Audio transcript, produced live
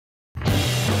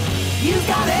You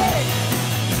got it.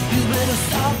 You better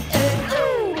stop it.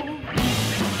 Ooh.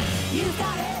 You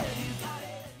got it. You got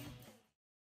it.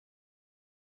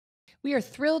 We are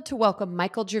thrilled to welcome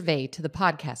Michael Gervais to the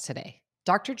podcast today.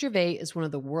 Dr. Gervais is one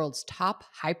of the world's top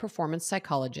high-performance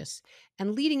psychologists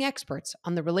and leading experts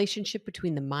on the relationship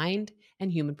between the mind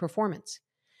and human performance.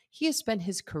 He has spent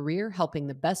his career helping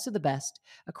the best of the best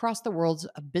across the worlds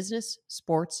of business,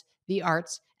 sports, the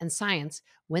arts, and science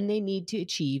when they need to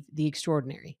achieve the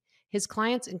extraordinary. His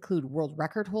clients include world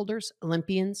record holders,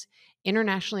 Olympians,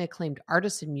 internationally acclaimed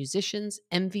artists and musicians,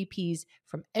 MVPs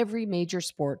from every major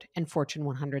sport, and Fortune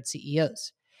 100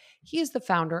 CEOs. He is the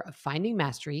founder of Finding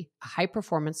Mastery, a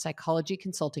high-performance psychology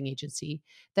consulting agency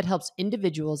that helps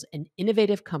individuals and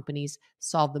innovative companies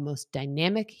solve the most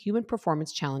dynamic human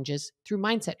performance challenges through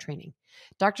mindset training.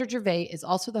 Dr. Gervais is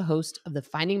also the host of the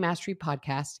Finding Mastery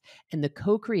podcast and the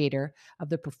co-creator of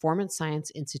the Performance Science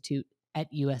Institute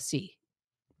at USC.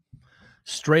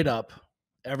 Straight up,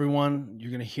 everyone, you're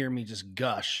going to hear me just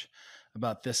gush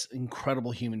about this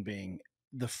incredible human being.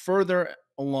 The further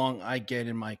along I get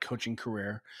in my coaching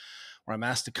career, where I'm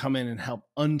asked to come in and help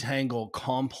untangle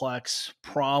complex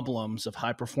problems of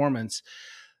high performance,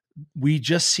 we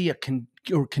just see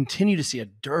continue to see a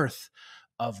dearth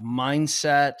of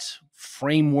mindset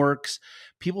frameworks.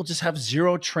 People just have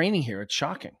zero training here. It's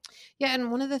shocking. Yeah.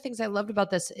 And one of the things I loved about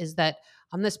this is that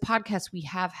on this podcast, we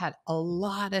have had a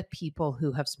lot of people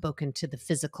who have spoken to the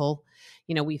physical.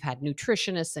 You know, we've had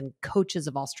nutritionists and coaches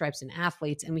of all stripes and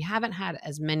athletes, and we haven't had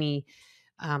as many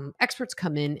experts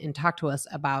come in and talk to us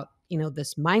about, you know,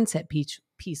 this mindset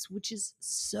piece, which is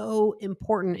so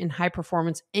important in high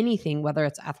performance, anything, whether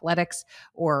it's athletics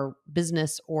or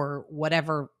business or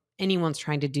whatever anyone's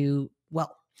trying to do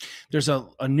well. There's a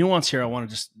nuance here I want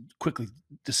to just quickly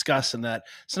discuss, in that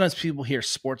sometimes people hear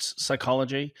sports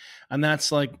psychology, and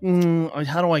that's like,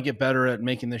 how do I get better at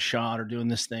making this shot or doing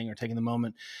this thing or taking the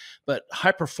moment? But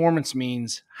high performance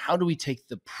means, how do we take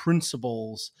the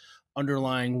principles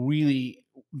underlying really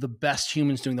the best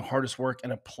humans doing the hardest work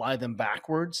and apply them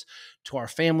backwards to our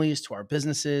families, to our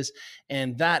businesses?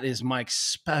 And that is Mike's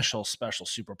special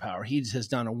superpower. He has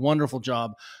done a wonderful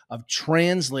job of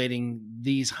translating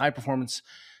these high performance,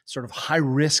 sort of high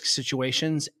risk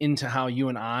situations into how you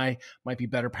and I might be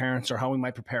better parents, or how we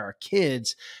might prepare our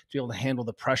kids to be able to handle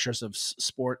the pressures of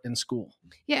sport and school.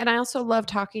 Yeah. And I also love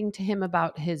talking to him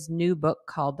about his new book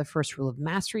called The First Rule of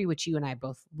Mastery, which you and I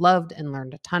both loved and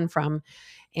learned a ton from.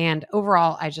 And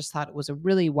overall, I just thought it was a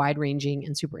really wide-ranging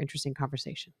and super interesting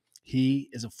conversation. He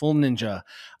is a full ninja.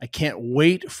 I can't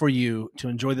wait for you to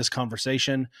enjoy this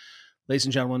conversation. Ladies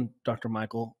and gentlemen, Dr.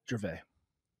 Michael Gervais.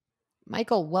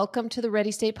 Michael, welcome to the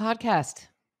Ready State podcast.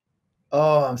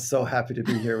 Oh, I'm so happy to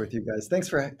be here with you guys. Thanks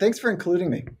for including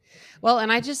me. Well,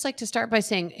 and I just like to start by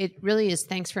saying it really is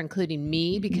thanks for including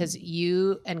me, because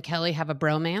you and Kelly have a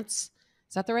bromance.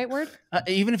 Is that the right word?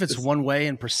 Even if it's one way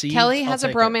and perceived. Kelly has a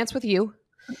bromance with you.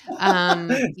 I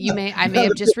may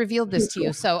have just revealed this to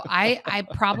you. So I'm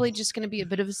probably just going to be a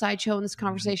bit of a sideshow in this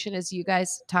conversation as you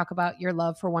guys talk about your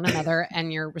love for one another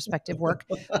and your respective work.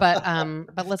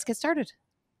 But let's get started.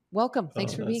 Welcome.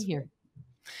 Thanks for being here.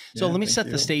 So let me set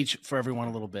the stage for everyone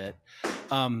a little bit.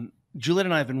 Juliet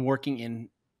and I have been working in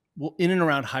and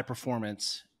around high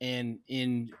performance and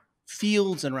in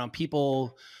fields and around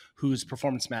people whose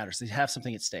performance matters. They have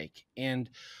something at stake. And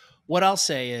what I'll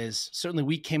say is, certainly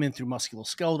we came in through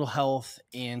musculoskeletal health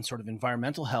and sort of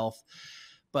environmental health,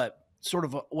 but sort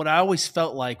of what I always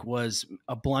felt like was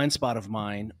a blind spot of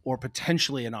mine, or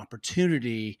potentially an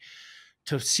opportunity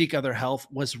to seek other health,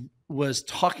 was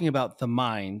talking about the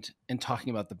mind and talking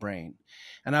about the brain.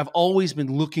 And I've always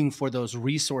been looking for those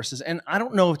resources. And I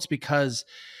don't know if it's because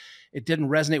it didn't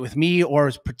resonate with me, or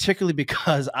it's particularly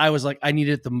because I was like, I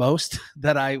needed it the most,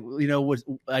 that I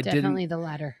Definitely the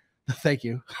latter. Thank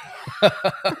you.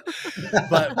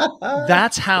 But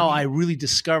that's how I really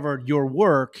discovered your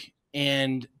work,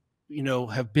 and,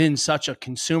 have been such a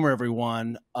consumer,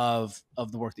 everyone, of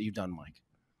the work that you've done, Mike.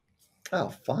 Oh,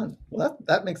 fun. Well,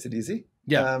 that makes it easy.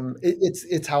 Yeah.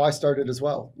 It's how I started as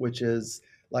well, which is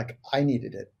like, I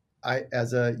needed it.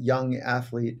 As a young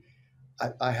athlete,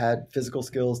 I had physical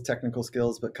skills, technical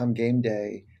skills, but come game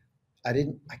day, I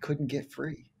couldn't get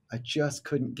free. I just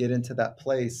couldn't get into that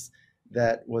place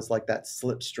that was like that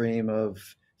slipstream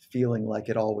of feeling like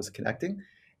it all was connecting.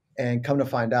 And come to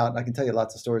find out, and I can tell you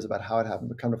lots of stories about how it happened,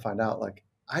 but come to find out, like,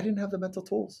 I didn't have the mental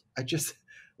tools. I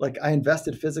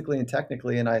invested physically and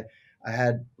technically, and I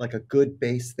had like a good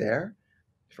base there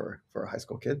for a high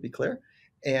school kid, be clear.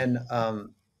 And now,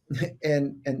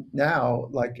 and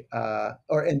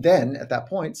then at that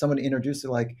point, someone introduced it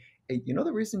like, hey,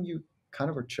 the reason you kind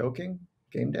of are choking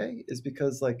game day is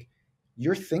because like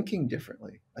you're thinking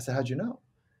differently. I said, how'd you know?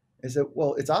 He said,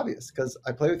 well, it's obvious because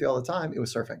I play with you all the time. It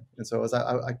was surfing. And so as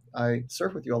I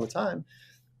surf with you all the time.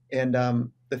 And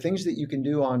the things that you can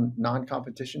do on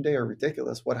non-competition day are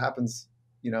ridiculous. What happens,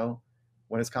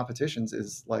 when it's competitions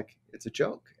is like, it's a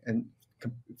joke and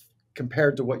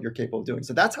compared to what you're capable of doing.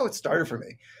 So that's how it started for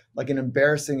me, like an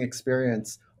embarrassing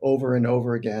experience over and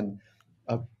over again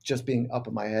of just being up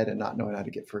in my head and not knowing how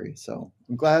to get free. So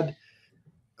I'm glad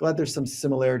there's some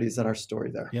similarities in our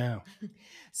story there. Yeah.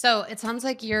 So it sounds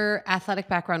like your athletic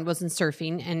background was in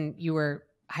surfing and you were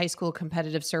high school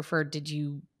competitive surfer. Did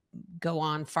you go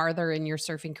on farther in your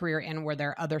surfing career, and were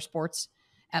there other sports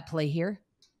at play here?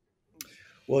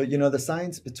 Well, the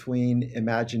science between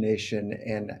imagination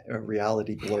and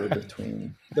reality blur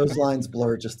between those lines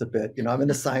blur just a bit. I'm in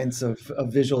the science of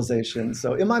visualization.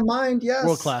 So in my mind, yes,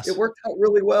 World class. It worked out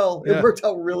really well. Yeah. It worked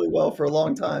out really well for a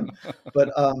long time.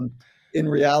 But in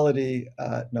reality,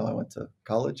 no, I went to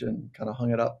college and kind of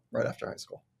hung it up right after high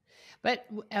school. But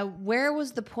where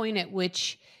was the point at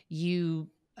which you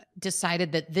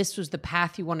decided that this was the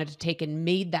path you wanted to take and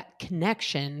made that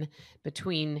connection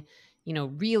between,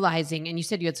 realizing, and you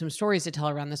said you had some stories to tell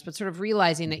around this, but sort of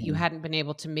realizing that you hadn't been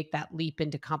able to make that leap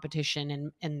into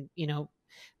competition and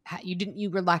you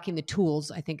were lacking the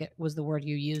tools, I think it was the word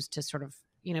you used, to sort of,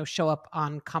 show up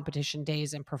on competition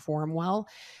days and perform well.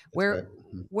 Where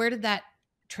did that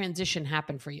transition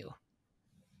happen for you?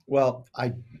 Well,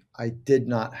 I did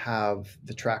not have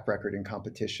the track record in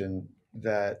competition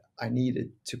that I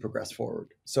needed to progress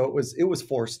forward. So it was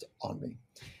forced on me.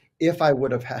 If I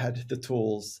would have had the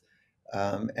tools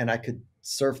and I could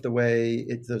surf the way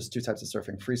there's two types of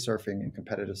surfing, free surfing and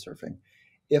competitive surfing.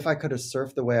 If I could have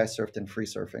surfed the way I surfed in free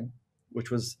surfing,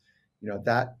 which was,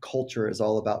 that culture is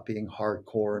all about being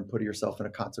hardcore and putting yourself in a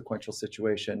consequential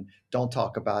situation. Don't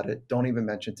talk about it. Don't even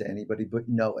mention it to anybody, but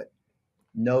know it.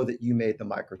 Know that you made the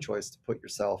micro choice to put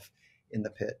yourself in the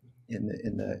pit,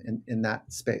 in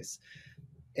that space.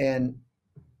 And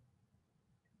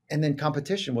then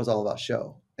competition was all about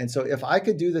show. And so if I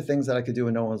could do the things that I could do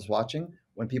when no one was watching,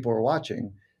 when people were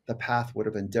watching, the path would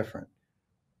have been different.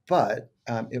 But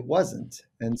it wasn't.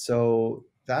 And so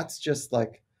that's just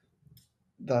like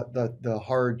the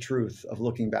hard truth of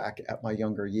looking back at my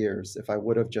younger years. If I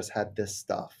would have just had this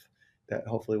stuff that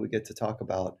hopefully we get to talk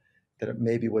about, that it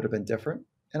maybe would have been different.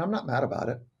 And I'm not mad about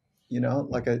it.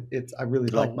 I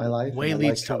really like my life. Way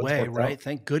leads to way, right? Out.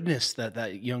 Thank goodness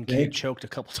that young kid choked a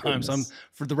couple times.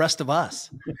 For the rest of us.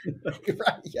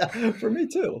 Right. Yeah. For me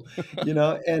too,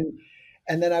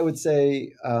 and then I would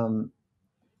say,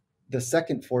 the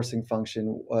second forcing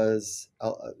function was,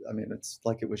 it's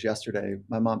like it was yesterday.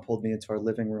 My mom pulled me into our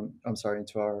living room. Into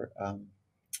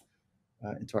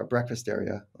our breakfast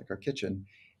area, like our kitchen.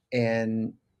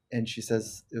 And she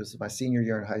says, it was my senior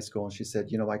year in high school. And she said,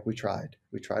 Mike, we tried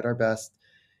our best.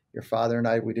 Your father and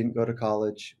I, we didn't go to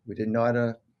college. We didn't know how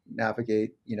to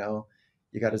navigate. You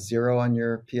got a 0 on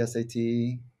your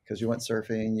PSAT because you went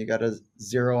surfing. You got a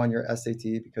 0 on your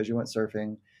SAT because you went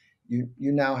surfing. You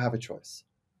now have a choice.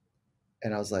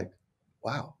 And I was like,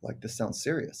 wow, like this sounds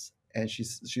serious. And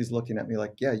she's looking at me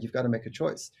like, yeah, you've got to make a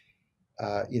choice.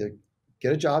 Either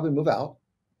get a job and move out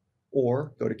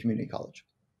or go to community college.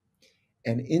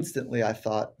 And instantly I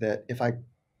thought that if I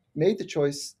made the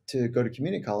choice to go to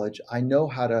community college, I know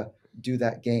how to do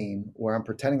that game where I'm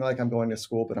pretending like I'm going to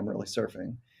school, but I'm really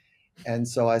surfing. And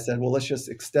so I said, well, let's just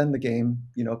extend the game,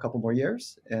 a couple more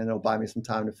years, and it'll buy me some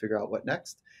time to figure out what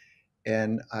next.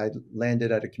 And I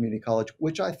landed at a community college,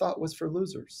 which I thought was for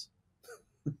losers.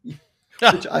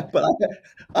 But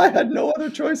I had no other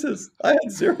choices. I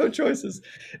had 0 choices.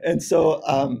 And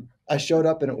so I showed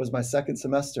up, and it was my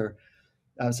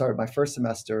my first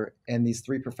semester. And these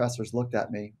 3 professors looked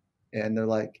at me and they're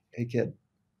like, hey kid,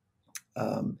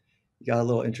 you got a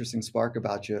little interesting spark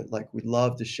about you. Like, we'd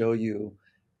love to show you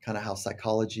kind of how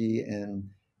psychology and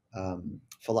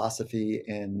philosophy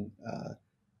and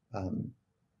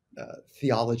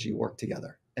theology work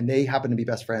together. And they happen to be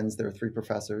best friends. There were 3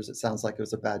 professors. It sounds like it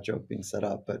was a bad joke being set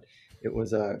up, but it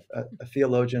was a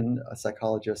theologian, a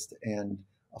psychologist, and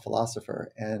a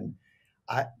philosopher. And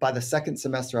by the second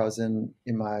semester I was in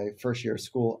my first year of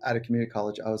school at a community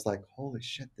college, I was like, holy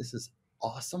shit, this is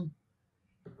awesome.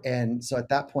 And so at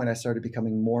that point, I started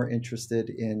becoming more interested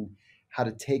in how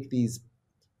to take these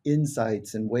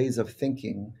insights and ways of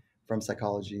thinking from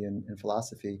psychology and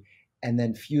philosophy and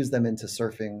then fuse them into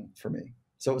surfing for me.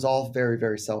 So it was all very,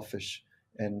 very selfish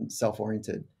and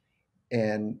self-oriented.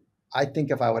 And I think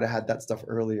if I would have had that stuff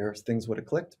earlier, things would have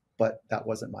clicked, but that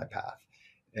wasn't my path.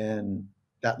 And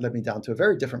that led me down to a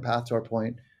very different path to our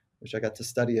point, which I got to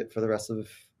study it for the rest of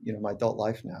my adult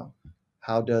life now.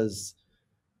 How does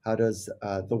how does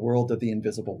the world of the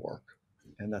invisible work?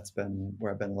 And that's been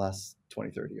where I've been the last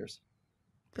 20, 30 years.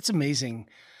 That's amazing.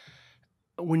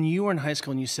 When you were in high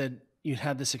school and you said you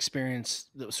had this experience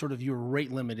that was sort of, you were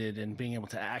rate limited and being able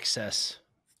to access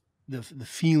the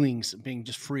feelings of being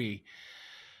just free.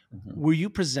 Were you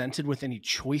presented with any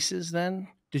choices then?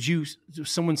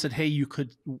 Someone said, hey, you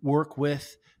could work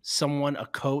with someone, a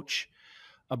coach,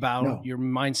 about your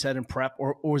mindset and prep,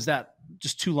 or was that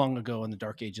just too long ago in the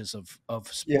dark ages of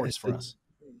sports for us?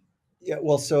 Yeah,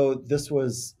 well, so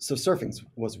surfing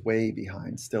was way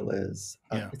behind, still is.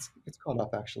 It's caught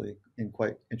up actually in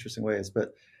quite interesting ways,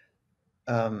 but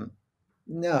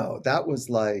no, that was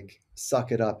like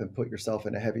suck it up and put yourself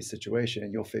in a heavy situation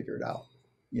and you'll figure it out,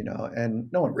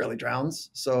 and no one really drowns.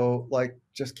 So like,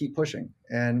 just keep pushing.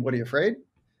 And what are you afraid?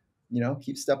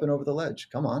 Keep stepping over the ledge.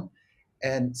 Come on.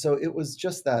 And so it was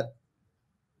just that.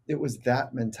 It was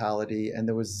that mentality, and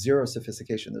there was zero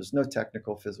sophistication. There's no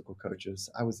technical physical coaches.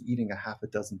 I was eating a half a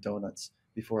dozen donuts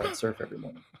before I'd surf every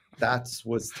morning.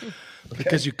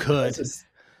 Because you could.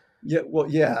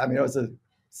 I mean, I was a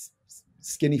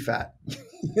skinny fat,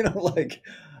 like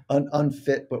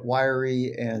unfit but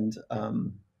wiry, and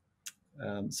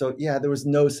so yeah, there was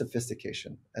no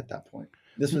sophistication at that point.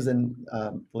 This was in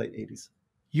late 80s.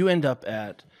 You end up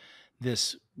at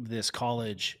this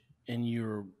college, and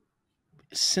you're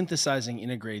synthesizing,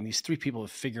 integrating. These three people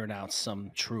have figured out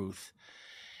some truth,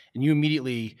 and you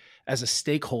immediately, as a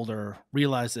stakeholder,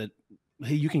 realize that,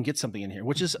 hey, you can get something in here,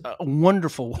 which is a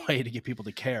wonderful way to get people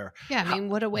to care. Yeah, I mean,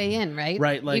 what a way in, right?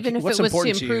 Right. Like, even if it was to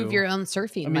improve your own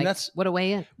surfing, I mean, that's what a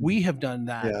way in. We have done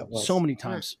that so many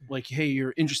times. Yeah. Like, hey,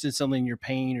 you're interested in something, you're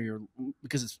pain, or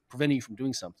because it's preventing you from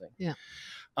doing something. Yeah.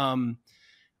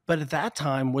 But at that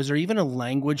time, was there even a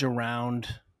language around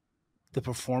the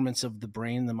performance of the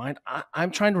brain and the mind?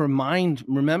 I'm trying to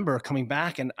remember coming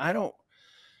back, and I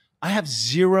have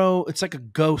zero, it's like a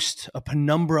ghost, a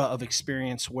penumbra of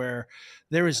experience where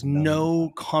there is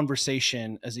no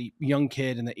conversation as a young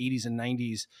kid in the 80s and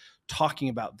 90s talking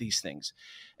about these things.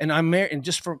 And I'm married, and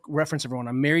just for reference, everyone,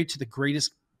 I'm married to the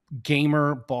greatest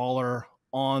gamer baller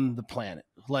on the planet.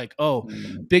 Like,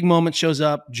 big moment shows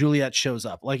up, Juliet shows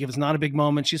up. Like, if it's not a big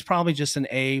moment, she's probably just an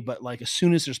A, but like, as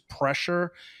soon as there's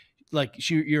pressure, like,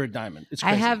 you're a diamond. It's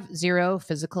crazy. I have zero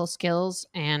physical skills,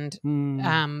 and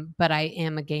but I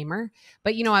am a gamer.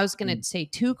 But I was going to say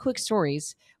two quick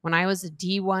stories. When I was a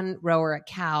D1 rower at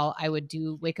Cal, I would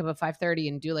wake up at 5:30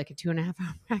 and do like a 2.5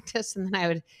 hour practice, and then I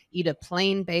would eat a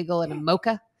plain bagel and a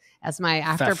mocha as my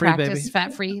after practice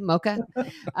fat-free mocha.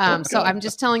 So I'm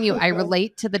just telling you, I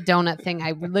relate to the donut thing.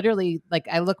 I literally, like,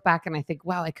 I look back and I think,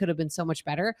 wow, I could have been so much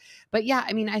better. But yeah,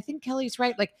 I mean, I think Kelly's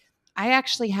right. Like, I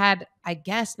actually had, I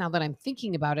guess now that I'm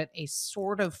thinking about it, a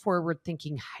sort of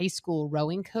forward-thinking high school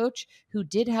rowing coach who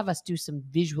did have us do some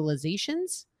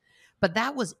visualizations, but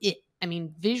that was it. I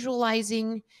mean,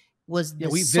 visualizing was the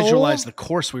we visualized the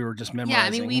course we were just memorizing. Yeah, I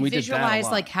mean, we visualized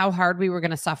like how hard we were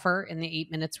going to suffer in the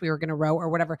 8 minutes we were going to row or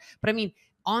whatever. But I mean,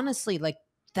 honestly, like,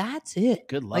 that's it.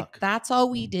 Good luck. Like, that's all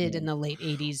we did in the late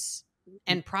 80s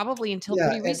and probably until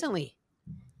pretty recently.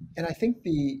 And I think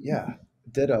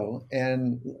ditto,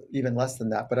 and even less than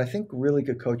that. But I think really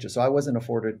good coaches. So I wasn't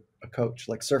afforded a coach.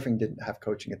 Like, surfing didn't have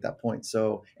coaching at that point.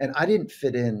 So, and I didn't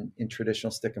fit in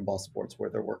traditional stick and ball sports where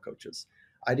there were coaches.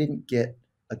 I didn't get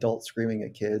adults screaming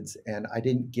at kids, and I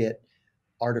didn't get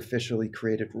artificially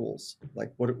created rules.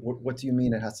 Like, what do you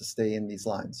mean it has to stay in these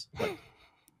lines?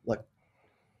 Like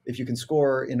if you can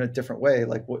score in a different way,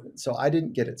 like what? So I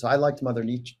didn't get it. So I liked Mother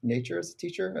Nature as a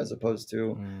teacher, as opposed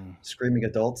to screaming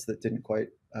adults that didn't quite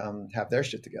have their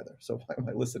shit together. So why am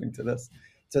I listening to this?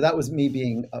 So that was me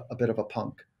being a bit of a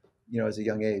punk, as a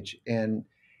young age. And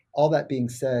all that being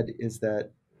said is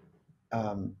that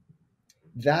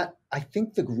that I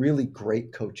think the really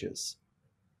great coaches,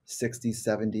 60s,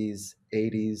 70s,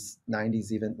 80s,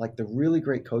 90s, even, like the really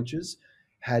great coaches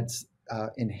had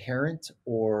inherent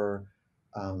or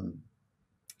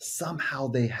somehow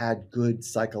they had good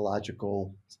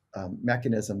psychological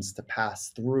mechanisms to pass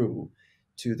through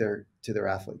to their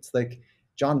athletes. Like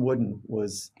John Wooden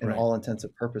was, in all intents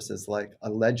and purposes, like a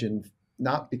legend,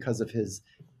 not because of his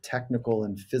technical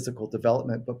and physical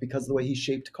development, but because of the way he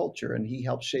shaped culture, and he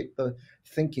helped shape the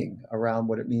thinking around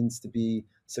what it means to be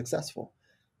successful.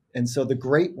 And so the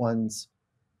great ones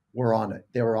were on it.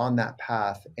 They were on that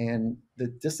path. And the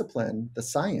discipline, the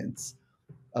science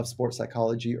of sports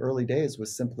psychology early days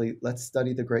was simply, let's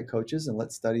study the great coaches and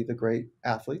let's study the great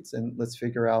athletes, and let's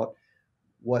figure out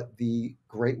what the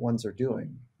great ones are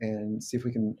doing and see if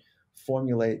we can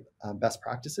formulate best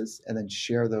practices and then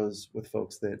share those with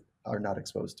folks that are not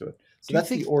exposed to it. So that's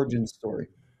the origin story.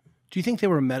 Do you think they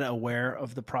were meta aware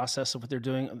of the process of what they're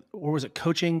doing, or was it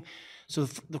coaching? So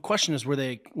the question is, were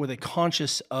they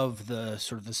conscious of the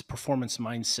sort of this performance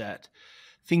mindset,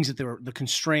 things that they were, the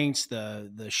constraints,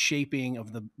 the shaping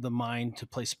of the mind to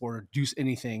play sport or do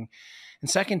anything? And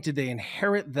second, did they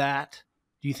inherit that,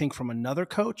 do you think, from another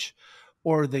coach,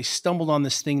 or they stumbled on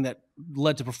this thing that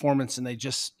led to performance and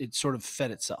it sort of fed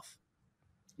itself?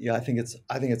 Yeah, I think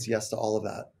it's yes to all of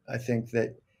that. I think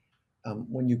that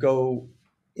when you go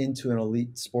into an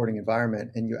elite sporting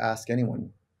environment and you ask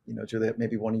anyone, Juliet,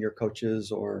 maybe one of your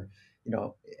coaches or,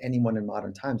 anyone in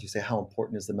modern times, you say, how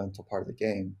important is the mental part of the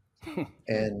game?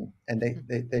 And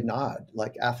they nod,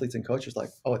 like athletes and coaches, like,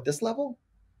 oh, at this level?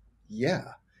 Yeah.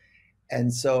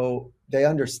 And so they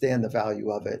understand the value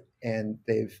of it, and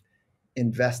they've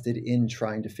invested in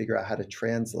trying to figure out how to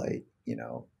translate,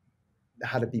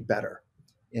 how to be better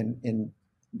in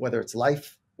whether it's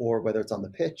life or whether it's on the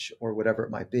pitch or whatever it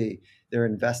might be. They're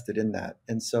invested in that.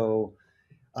 And so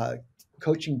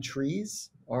coaching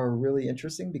trees are really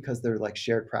interesting because they're like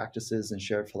shared practices and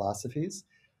shared philosophies.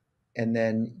 And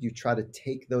then you try to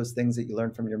take those things that you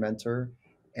learn from your mentor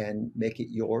and make it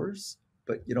yours,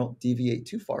 but you don't deviate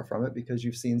too far from it because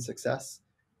you've seen success,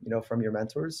 from your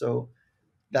mentors. So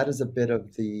that is a bit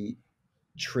of the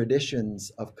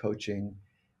traditions of coaching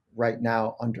right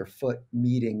now underfoot,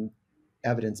 meeting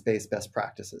evidence-based best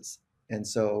practices. And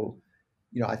so,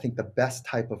 I think the best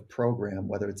type of program,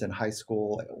 whether it's in high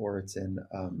school or it's in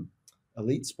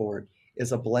elite sport,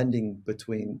 is a blending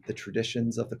between the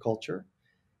traditions of the culture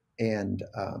and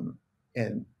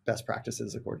best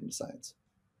practices according to science.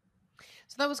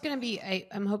 So that was going to be,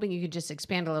 I'm hoping you could just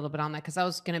expand a little bit on that, because that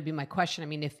was going to be my question. I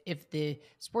mean, if the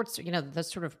sports, the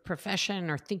sort of profession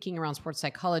or thinking around sports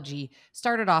psychology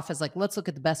started off as like, let's look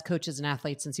at the best coaches and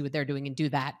athletes and see what they're doing and do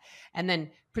that. And then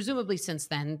presumably since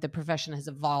then, the profession has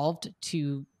evolved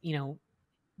to,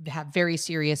 have very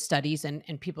serious studies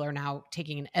and people are now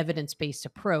taking an evidence-based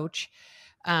approach.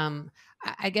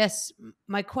 I guess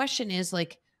my question is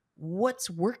like, what's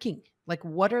working? Like,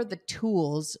 what are the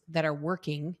tools that are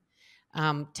working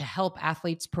to help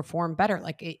athletes perform better?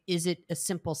 Like, is it a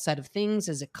simple set of things?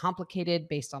 Is it complicated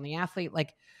based on the athlete?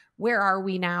 Like, where are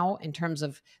we now in terms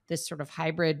of this sort of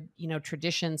hybrid,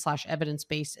 tradition /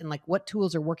 evidence-based, and like what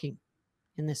tools are working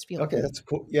in this field? Okay, that's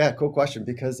cool. Yeah, cool question.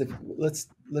 Because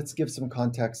let's give some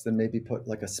context and maybe put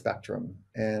like a spectrum.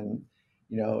 And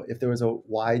if there was a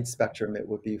wide spectrum, it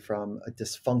would be from a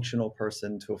dysfunctional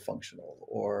person to a functional,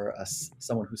 or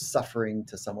someone who's suffering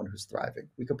to someone who's thriving.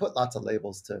 We could put lots of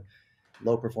labels to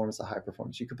low performance to high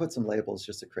performance. You could put some labels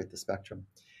just to create the spectrum.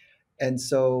 And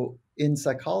so in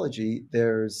psychology,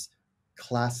 there's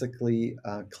classically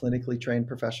clinically trained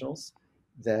professionals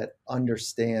that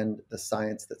understand the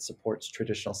science that supports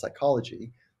traditional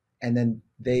psychology, and then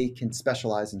they can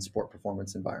specialize in sport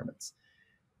performance environments.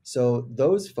 So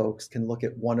those folks can look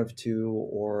at one of two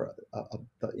or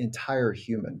the entire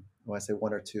human. When I say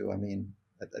one or two, I mean,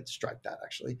 I'd strike that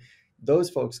actually. Those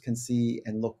folks can see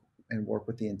and look and work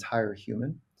with the entire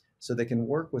human. So they can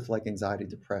work with like anxiety,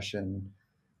 depression,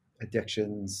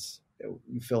 addictions,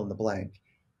 you fill in the blank.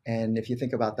 And if you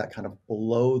think about that kind of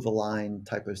below the line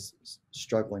type of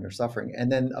struggling or suffering,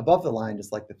 and then above the line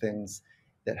is like the things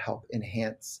that help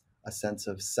enhance a sense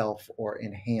of self or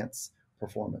enhance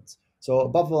performance. So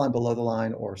above the line, below the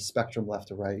line, or spectrum left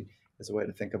to right is a way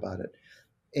to think about it.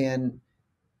 And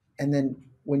then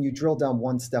when you drill down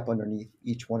one step underneath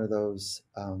each one of those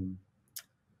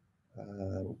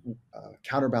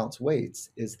counterbalance weights,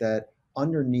 is that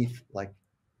underneath like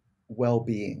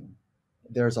well-being,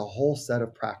 there's a whole set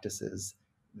of practices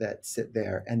that sit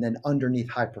there. And then underneath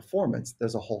high performance,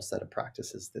 there's a whole set of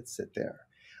practices that sit there.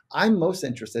 I'm most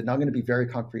interested, and I'm going to be very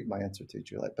concrete in my answer to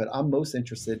Juliet, but I'm most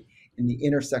interested in the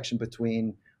intersection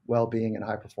between well-being and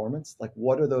high performance. Like,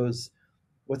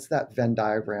 what's that Venn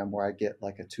diagram where I get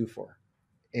like a 2 for?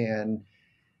 And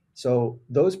so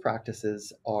those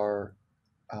practices are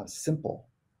simple,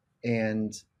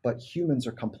 but humans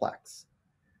are complex.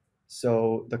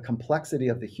 So the complexity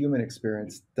of the human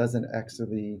experience doesn't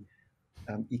actually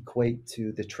equate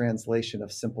to the translation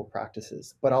of simple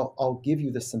practices. But I'll give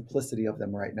you the simplicity of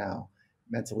them right now.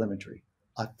 Mental imagery,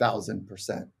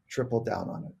 1,000%, triple down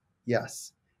on it.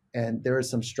 Yes. And there is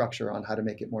some structure on how to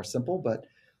make it more simple, but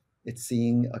it's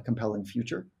seeing a compelling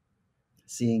future,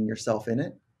 seeing yourself in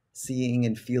it, seeing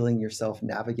and feeling yourself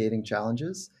navigating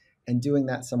challenges, and doing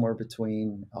that somewhere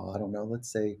between,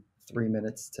 let's say 3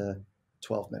 minutes to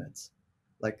 12 minutes.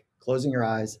 Like closing your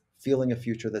eyes, feeling a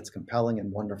future that's compelling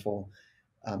and wonderful.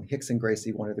 Rickson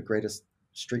Gracie, one of the greatest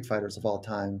street fighters of all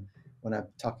time, when I'm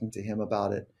talking to him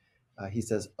about it, he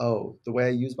says, oh, the way I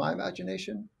use my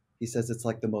imagination He says it's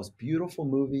like the most beautiful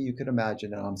movie you could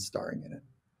imagine, and I'm starring in it.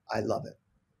 I love it.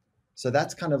 So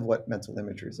that's kind of what mental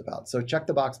imagery is about. So check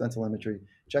the box mental imagery,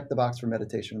 check the box for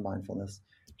meditation and mindfulness,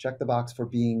 check the box for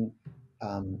being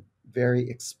very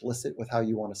explicit with how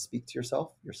you want to speak to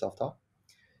yourself, your self-talk.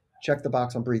 Check the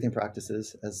box on breathing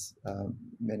practices, as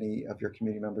many of your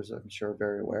community members, I'm sure, are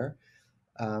very aware.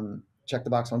 Check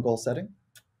the box on goal setting,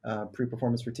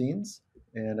 pre-performance routines,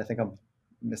 and I think I'm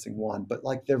missing one, but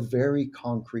like they're very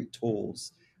concrete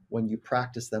tools. When you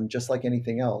practice them, just like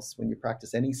anything else, when you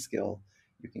practice any skill,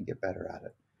 you can get better at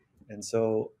it. And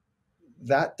so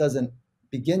that doesn't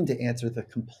begin to answer the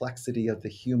complexity of the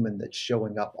human that's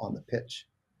showing up on the pitch.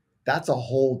 That's a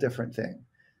whole different thing.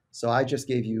 So I just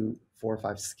gave you 4 or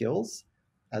 5 skills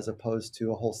as opposed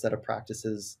to a whole set of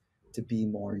practices to be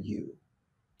more you,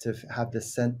 to have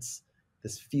this sense,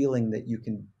 this feeling that you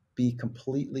can be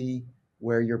completely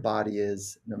where your body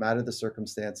is, no matter the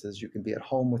circumstances. You can be at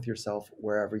home with yourself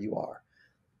wherever you are.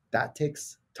 That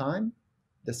takes time.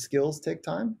 The skills take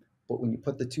time. But when you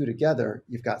put the two together,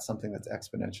 you've got something that's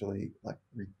exponentially, like,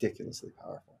 ridiculously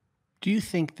powerful. Do you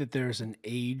think that there's an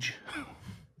age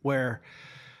where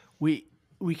we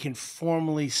can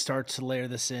formally start to layer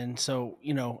this in? So,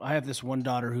 I have this one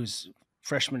daughter who's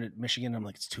freshman at Michigan. I'm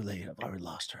like, it's too late. I've already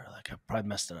lost her. Like, I've probably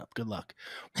messed it up. Good luck.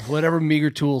 Whatever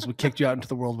meager tools we kicked you out into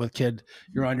the world with, kid,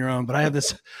 you're on your own. But I have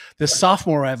this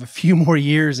sophomore, I have a few more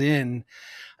years in.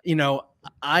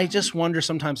 I just wonder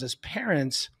sometimes as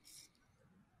parents,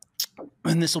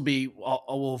 and this will be,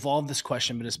 I'll evolve this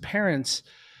question, but as parents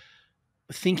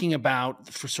thinking about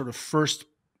for sort of first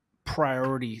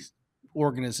priority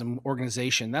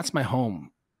organization, that's my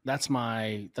home. That's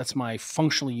my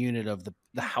functional unit of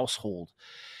the household.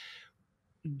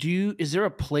 Is there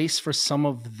a place for some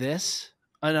of this?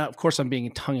 And of course I'm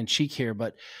being tongue in cheek here,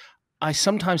 but I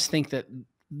sometimes think that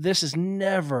this is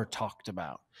never talked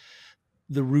about.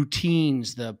 The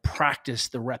routines, the practice,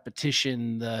 the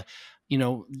repetition,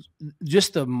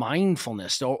 just the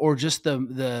mindfulness or just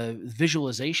the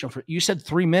visualization. You said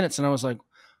 3 minutes, and I was like,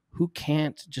 who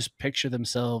can't just picture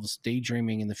themselves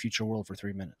daydreaming in the future world for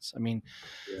 3 minutes? I mean,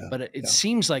 but it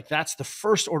seems like that's the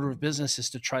first order of business, is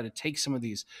to try to take some of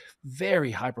these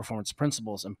very high performance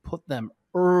principles and put them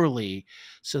early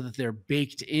so that they're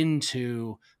baked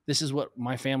into, this is what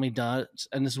my family does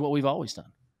and this is what we've always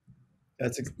done.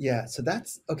 So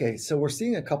that's okay. So we're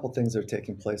seeing a couple things that are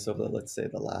taking place over, let's say,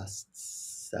 the last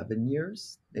 7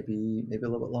 years, maybe a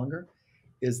little bit longer,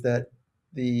 is that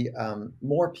the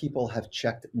more people have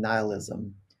checked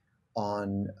nihilism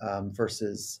on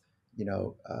versus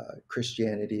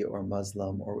Christianity or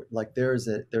Muslim, or like there's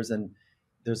a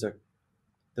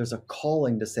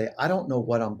calling to say, I don't know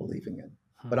what I'm believing in,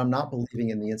 but I'm not believing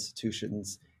in the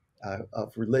institutions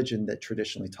of religion that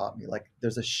traditionally taught me. Like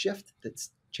there's a shift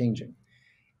that's changing.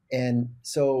 And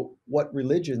so what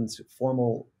religions,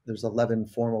 there's 11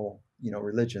 formal,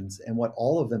 religions, and what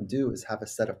all of them do is have a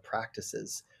set of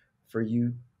practices for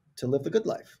you to live the good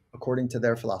life according to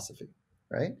their philosophy,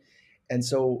 right? And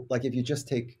so like if you just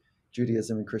take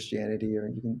Judaism and Christianity, or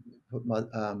you can put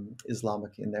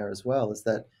Islamic in there as well, is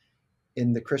that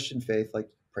in the Christian faith, like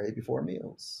pray before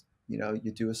meals,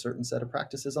 you do a certain set of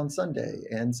practices on Sunday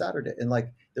and Saturday, and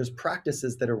like there's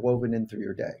practices that are woven in through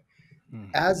your day.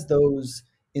 As those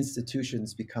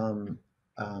institutions become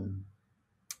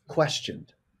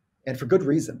questioned, and for good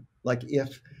reason. Like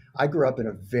if I grew up in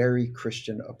a very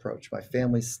Christian approach, my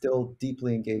family's still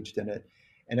deeply engaged in it.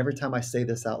 And every time I say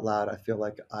this out loud, I feel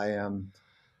like I am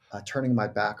turning my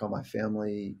back on my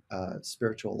family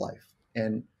spiritual life.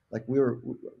 And like we were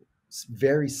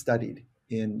very studied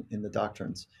in the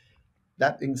doctrines.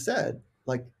 That being said,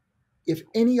 like if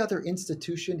any other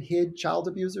institution hid child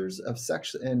abusers of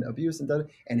sex and abuse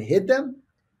and hid them,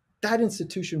 that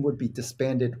institution would be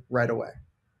disbanded right away.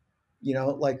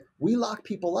 Like we lock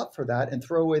people up for that and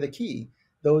throw away the key.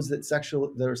 Those that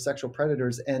are sexual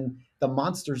predators, and the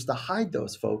monsters to hide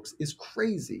those folks is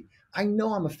crazy. I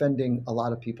know I'm offending a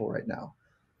lot of people right now,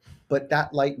 but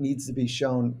that light needs to be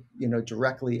shown,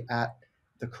 directly at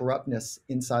the corruptness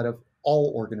inside of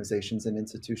all organizations and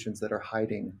institutions that are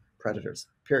hiding predators,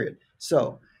 period.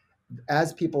 So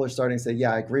as people are starting to say,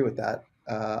 yeah, I agree with that.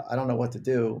 I don't know what to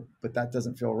do, but that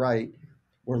doesn't feel right.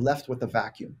 We're left with a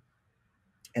vacuum.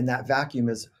 And that vacuum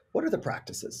is, what are the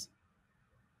practices?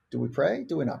 Do we pray?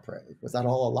 Do we not pray? Was that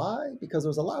all a lie? Because there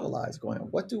was a lot of lies going on.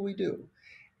 What do we do?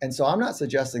 And so I'm not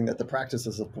suggesting that the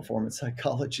practices of performance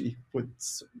psychology would,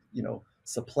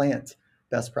 supplant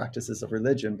best practices of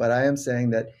religion, but I am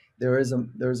saying that there is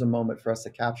a moment for us to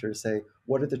capture, to say,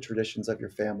 what are the traditions of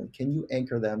your family? Can you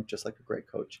anchor them, just like a great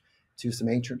coach, to some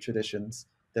ancient traditions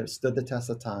that have stood the test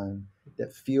of time,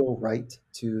 that feel right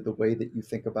to the way that you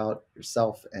think about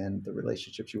yourself and the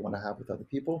relationships you want to have with other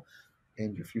people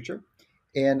in your future?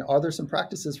 And are there some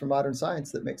practices from modern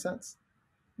science that make sense?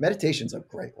 Meditation's a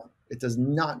great one. It does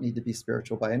not need to be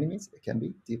spiritual by any means. It can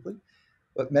be deeply,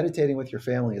 but meditating with your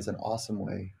family is an awesome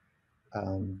way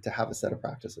to have a set of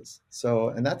practices. So,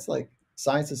 and that's like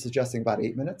science is suggesting about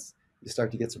 8 minutes. You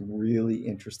start to get some really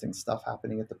interesting stuff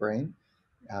happening at the brain,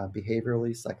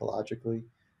 behaviorally, psychologically.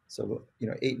 So,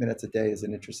 8 minutes a day is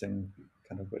an interesting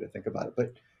kind of way to think about it.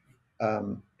 But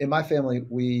in my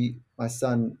family, my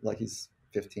son, like he's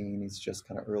 15, he's just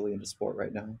kind of early into sport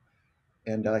right now.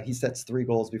 And he sets 3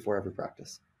 goals before every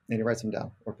practice, and he writes them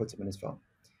down or puts them in his phone.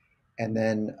 And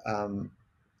then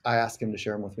I ask him to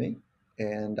share them with me,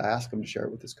 and I ask him to share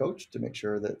it with his coach to make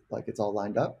sure that like it's all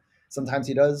lined up. Sometimes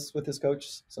he does with his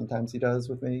coach, sometimes he does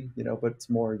with me, but it's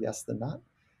more yes than not.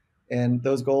 And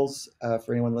those goals,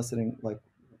 for anyone listening, like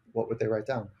what would they write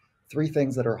down? 3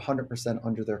 things that are 100%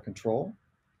 under their control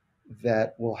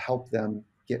that will help them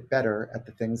get better at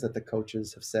the things that the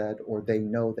coaches have said or they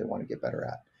know they want to get better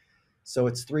at. So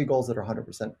it's 3 goals that are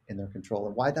 100% in their control.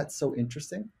 And why that's so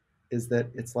interesting is that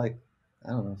it's like, I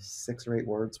don't know, 6 or 8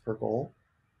 words per goal.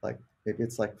 Like maybe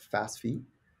it's like fast feet,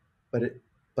 but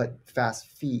fast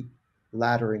feet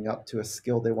laddering up to a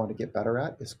skill they want to get better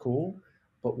at is cool.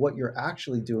 But what you're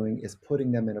actually doing is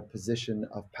putting them in a position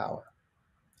of power.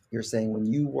 You're saying when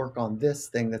you work on this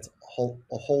thing that's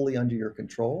wholly under your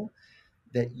control,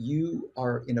 that you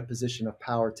are in a position of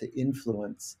power to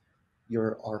influence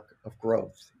your arc of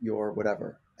growth, your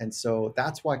whatever. And so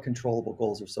that's why controllable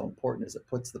goals are so important, is it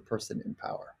puts the person in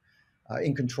power,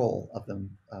 in control of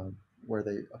them, where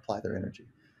they apply their energy.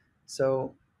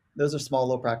 So those are small,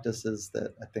 low practices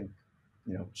that I think,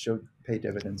 should pay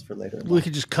dividends for later in life. We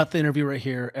could just cut the interview right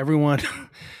here. Everyone,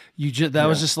 that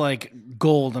was just like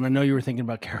gold. And I know you were thinking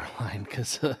about Caroline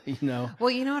because, Well,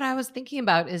 what I was thinking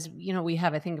about is,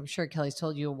 I'm sure Kelly's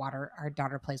told you our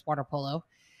daughter plays water polo.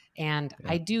 And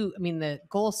the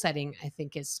goal setting, I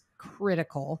think, is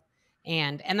critical.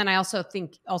 And then I also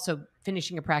think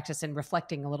finishing a practice and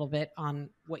reflecting a little bit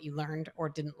on what you learned or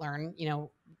didn't learn,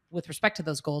 with respect to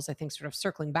those goals, I think sort of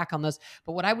circling back on those.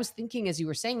 But what I was thinking as you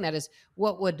were saying that is,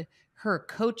 how would her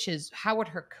coaches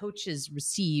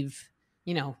receive,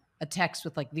 a text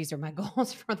with like, these are my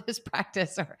goals for this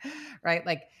practice, or right.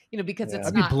 Like, because it's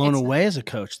I'd be blown away as a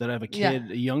coach that I have a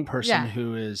kid, a young person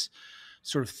who is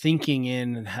sort of thinking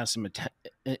in and has some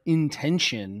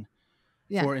intention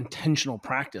for intentional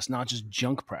practice, not just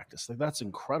junk practice. Like that's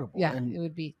incredible. Yeah. And it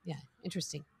would be,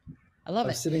 interesting. I love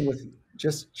it. Sitting with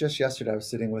just yesterday, I was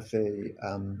sitting with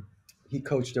he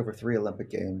coached over 3 Olympic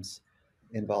Games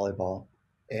in volleyball.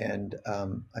 And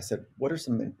I said, what are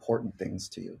some important things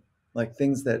to you? Like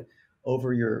things that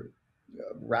over your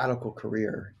radical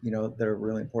career, that are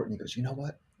really important. He goes, you know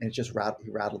what? And it just he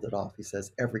rattled it off. He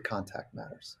says, every contact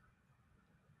matters.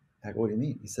 I go, what do you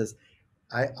mean? He says,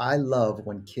 I love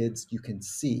when kids, you can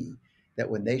see that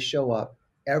when they show up,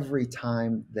 every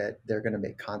time that they're going to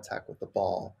make contact with the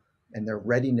ball and their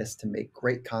readiness to make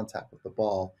great contact with the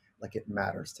ball, like it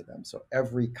matters to them. So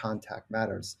every contact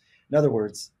matters. In other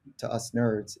words, to us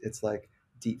nerds, it's like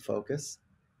deep focus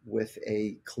with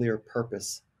a clear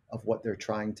purpose of what they're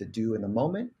trying to do in the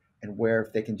moment and where,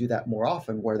 if they can do that more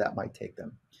often, where that might take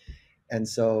them. And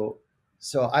so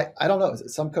I don't know.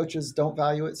 Some coaches don't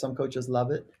value it. Some coaches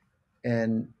love it.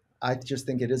 And I just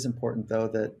think it is important, though,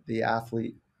 that the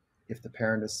athlete, if the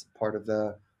parent is part of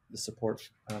the support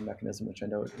mechanism, which I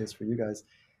know it is for you guys,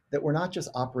 that we're not just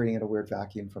operating in a weird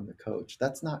vacuum from the coach.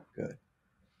 That's not good.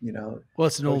 Well,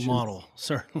 it's an old model,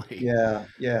 certainly. Yeah.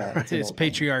 It's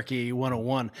patriarchy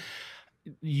 101.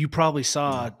 You probably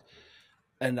saw,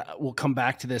 and we'll come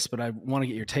back to this, but I want to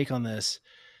get your take on this.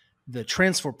 The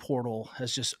transfer portal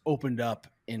has just opened up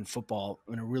in football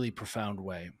in a really profound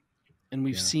way. And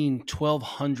we've seen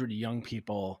 1,200 young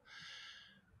people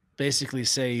basically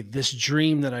say, this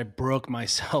dream that I broke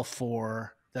myself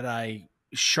for, that I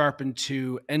sharpened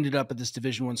to, ended up at this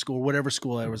Division I school, whatever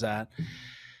school I was at,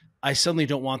 I suddenly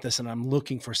don't want this and I'm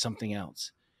looking for something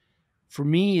else. For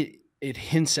me, it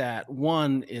hints at,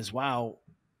 one is, wow,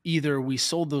 either we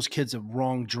sold those kids a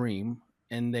wrong dream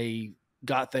and they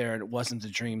got there and it wasn't the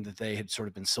dream that they had sort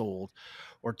of been sold,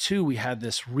 or 2, we had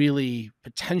this really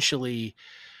potentially,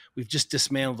 we've just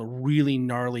dismantled a really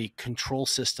gnarly control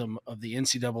system of the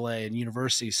NCAA and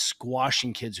universities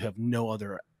squashing kids who have no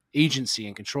other agency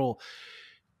and control.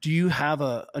 Do you have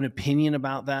an opinion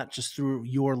about that, just through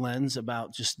your lens,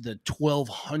 about just the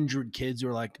 1,200 kids who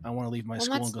are like, I want to leave my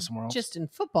school and go somewhere else? Just in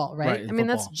football, right?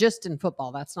 That's just in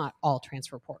football. That's not all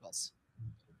transfer portals.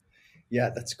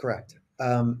 Yeah, that's correct.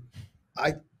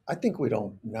 I think we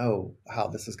don't know how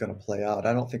this is going to play out.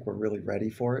 I don't think we're really ready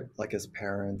for it, like as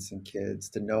parents and kids,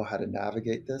 to know how to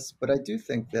navigate this. But I do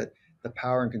think that the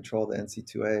power and control of the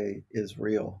NC2A is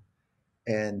real.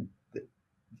 And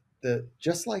the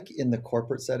just like in the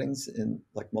corporate settings, in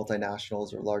like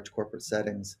multinationals or large corporate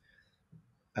settings,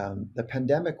 the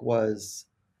pandemic was,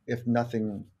 if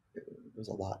nothing, there was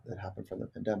a lot that happened from the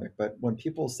pandemic. But when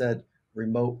people said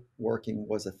remote working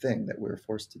was a thing that we were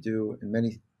forced to do in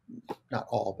many, not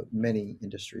all, but many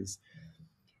industries,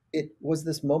 it was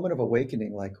this moment of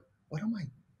awakening, like, what am I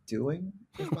doing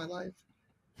with my life?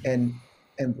 And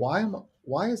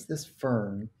why is this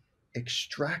firm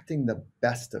extracting the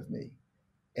best of me?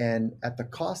 And at the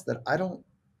cost that I don't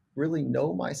really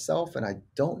know myself, and I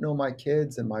don't know my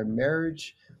kids, and my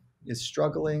marriage is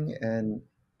struggling, and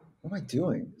what am I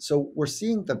doing? So we're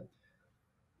seeing the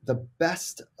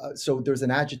best. So there's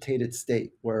an agitated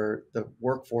state where the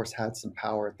workforce had some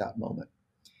power at that moment,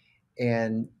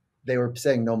 and they were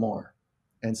saying no more.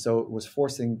 And so it was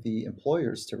forcing the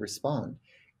employers to respond.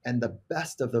 And the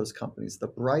best of those companies, the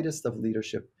brightest of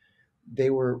leadership, they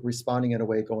were responding in a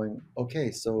way going, okay,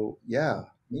 so yeah,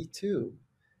 me too.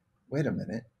 Wait a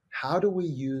minute. How do we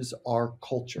use our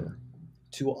culture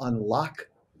to unlock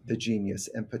the genius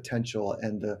and potential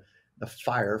and the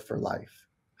fire for life?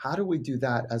 How do we do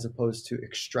that as opposed to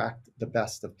extract the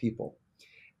best of people?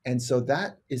 And so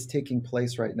that is taking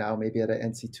place right now, maybe at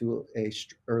an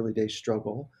NC2A early day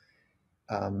struggle.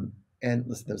 And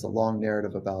listen, there's a long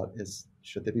narrative about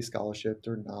should they be scholarshiped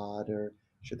or not, or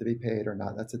should they be paid or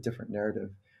not? That's a different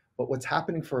narrative. But what's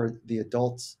happening for the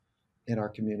adults in our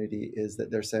community is that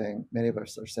they're saying, many of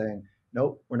us are saying,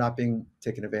 nope, we're not being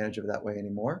taken advantage of that way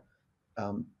anymore.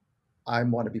 I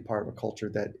want to be part of a culture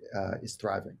that is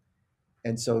thriving.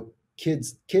 And so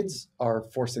kids are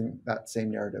forcing that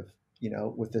same narrative,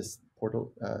 with this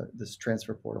portal, this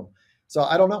transfer portal. So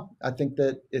I don't know. I think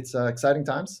that it's exciting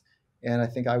times, and I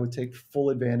think I would take full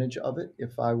advantage of it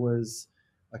if I was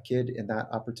a kid in that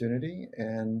opportunity.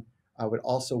 And I would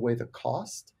also weigh the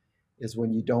cost is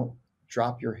when you don't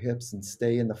drop your hips and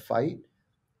stay in the fight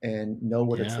and know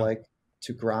what it's like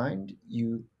to grind,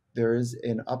 there is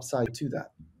an upside to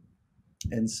that.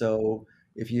 And so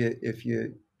if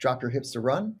you drop your hips to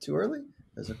run too early,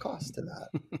 there's a cost to that.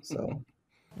 So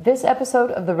this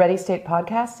episode of the Ready State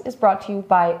podcast is brought to you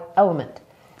by Element.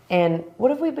 And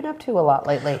what have we been up to a lot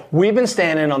lately? We've been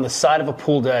standing on the side of a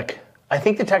pool deck. I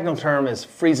think the technical term is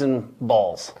freezing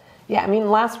balls. Yeah, I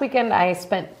mean, last weekend I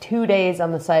spent 2 days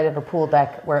on the side of a pool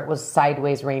deck where it was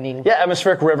sideways raining. Yeah,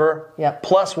 atmospheric river. Yep.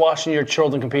 Plus watching your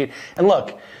children compete. And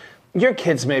look, your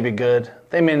kids may be good.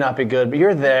 They may not be good, but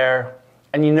you're there.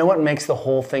 And you know what makes the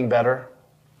whole thing better?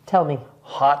 Tell me.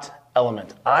 Hot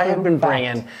Element. I have been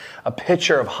bringing a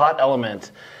pitcher of Hot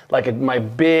Element, like my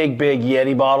big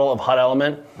Yeti bottle of Hot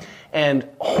Element. And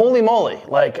holy moly,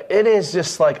 like it is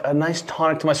just like a nice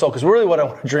tonic to my soul. Because really what I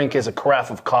want to drink is a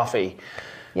carafe of coffee.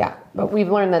 Yeah, but we've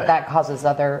learned that causes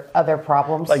other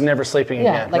problems. Like never sleeping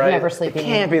again, like right? never sleeping. It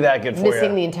can't be that good for you.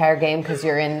 Missing the entire game because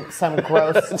you're in some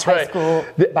gross high school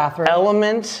bathroom.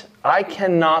 Element, I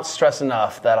cannot stress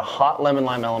enough that a hot lemon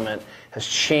lime Element has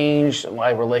changed my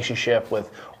relationship with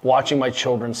watching my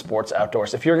children's sports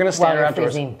outdoors. If you're going to stand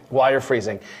outdoors while you're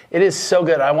freezing, it is so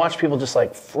good. I watch people just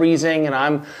like freezing,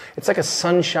 and it's like a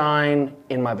sunshine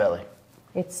in my belly.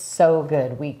 It's so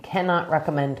good. We cannot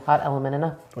recommend Hot Element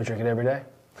enough. We drink it every day.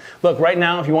 Look, right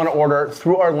now, if you want to order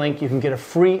through our link, you can get a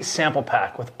free sample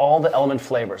pack with all the Element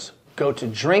flavors. Go to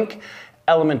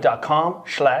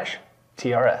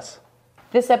drinkelement.com/TRS.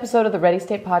 This episode of the Ready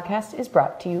State podcast is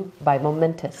brought to you by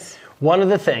Momentous. One of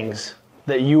the things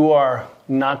that you are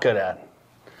not good at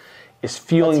is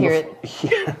fueling.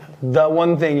 The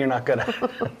one thing you're not good at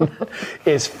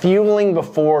is fueling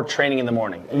before training in the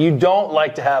morning. You don't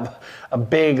like to have a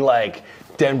big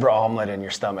Denver omelet in your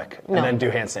stomach and then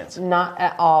do handstands. Not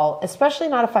at all, especially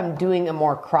not if I'm doing a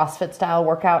more CrossFit style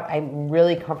workout. I'm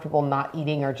really comfortable not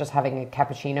eating or just having a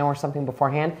cappuccino or something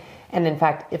beforehand. And in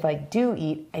fact, if I do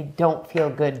eat, I don't feel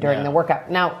good during the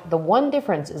workout. Now, the one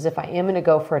difference is if I am going to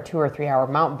go for a 2 or 3 hour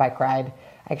mountain bike ride,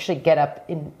 I actually get up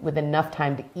with enough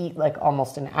time to eat like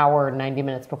almost an hour or 90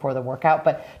 minutes before the workout.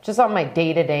 But just on my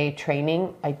day-to-day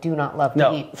training, I do not love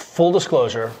to eat. Full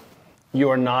disclosure, you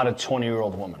are not a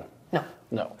 20-year-old woman.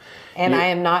 No. And I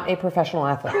am not a professional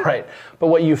athlete. Right. But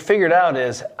what you figured out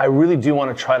is I really do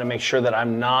want to try to make sure that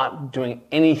I'm not doing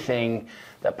anything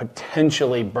that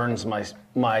potentially burns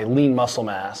my lean muscle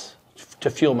mass to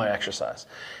fuel my exercise.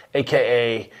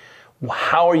 AKA,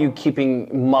 how are you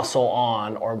keeping muscle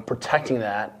on or protecting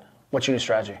that? What's your new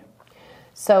strategy?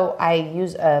 So I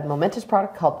use a momentous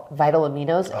product called Vital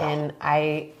Aminos, and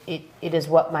it is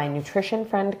what my nutrition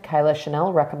friend Kyla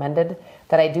Chanel recommended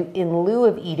that I do in lieu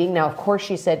of eating. Now, of course,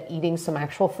 she said eating some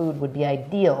actual food would be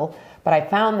ideal, but I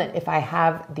found that if I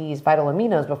have these Vital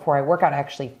Aminos before I work out, I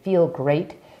actually feel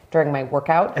great during my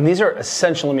workout. And these are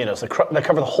essential aminos that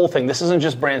cover the whole thing. This isn't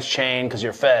just branched chain because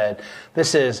you're fed.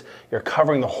 This is, you're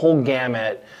covering the whole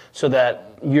gamut so that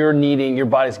your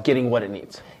body's getting what it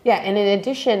needs. Yeah, and in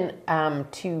addition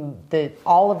to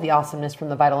all of the awesomeness from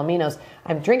the Vital Aminos,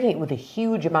 I'm drinking it with a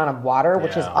huge amount of water,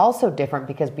 which is also different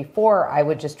because before I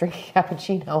would just drink a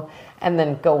cappuccino and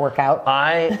then go work out.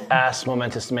 I asked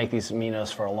Momentous to make these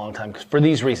aminos for a long time for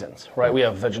these reasons, right? We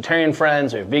have vegetarian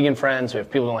friends, we have vegan friends, we have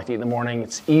people who don't like to eat in the morning.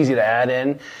 It's easy to add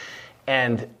in.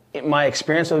 And my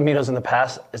experience with aminos in the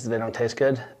past is that they don't taste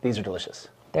good. These are delicious.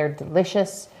 They're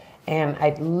delicious. And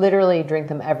I literally drink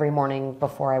them every morning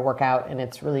before I work out, and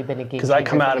it's really been a game changer. Because I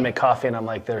come out and make coffee, and I'm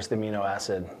like, there's the amino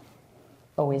acid.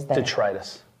 Always there.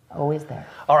 Detritus. Always there.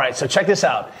 All right, so check this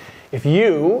out. If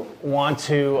you want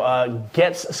to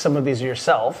get some of these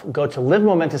yourself, go to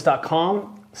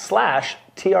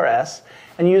livemomentous.com/TRS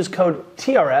and use code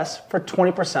TRS for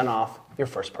 20% off your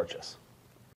first purchase.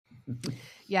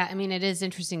 Yeah, I mean, it is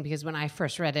interesting because when I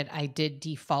first read it, I did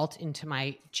default into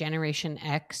my Generation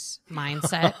X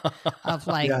mindset of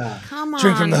like, come on,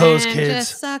 Drink from the man, hose, kids.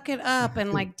 just suck it up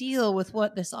and like deal with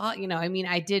what this all, I mean,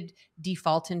 I did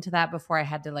default into that before I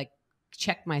had to like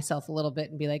check myself a little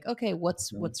bit and be like, okay,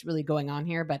 what's really going on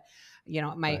here? But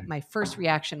my first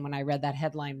reaction when I read that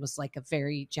headline was like a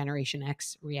very Generation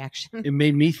X reaction. It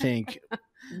made me think,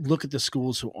 look at the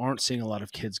schools who aren't seeing a lot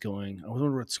of kids going, I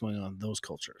wonder what's going on in those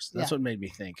cultures. That's what made me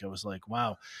think. I was like,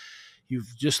 wow,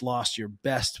 you've just lost your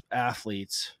best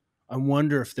athletes. I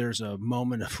wonder if there's a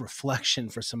moment of reflection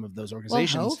for some of those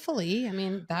organizations. Well, hopefully. I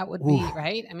mean, that would be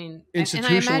right. I mean,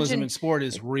 institutionalism in sport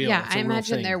is real. Yeah, it's a I real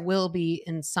imagine thing. there will be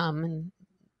in some and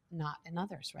not in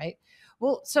others, right?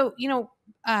 Well, so,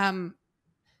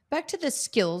 back to the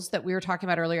skills that we were talking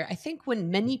about earlier, I think when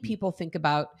many people think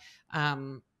about,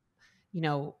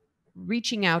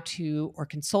 reaching out to or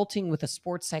consulting with a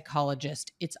sports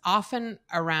psychologist, it's often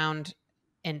around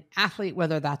an athlete,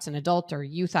 whether that's an adult or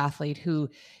youth athlete who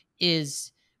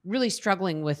is really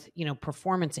struggling with,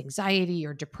 performance anxiety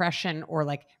or depression or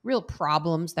like real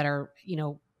problems that are,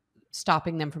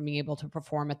 stopping them from being able to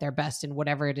perform at their best in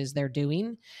whatever it is they're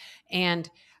doing. And,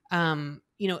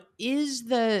 is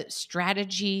the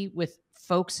strategy with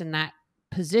folks in that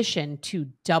position to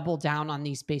double down on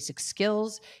these basic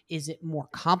skills? Is it more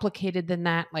complicated than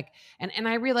that? And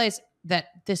I realize that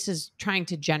this is trying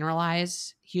to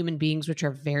generalize human beings, which are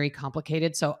very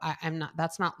complicated. So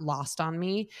that's not lost on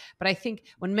me. But I think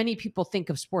when many people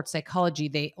think of sports psychology,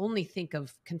 they only think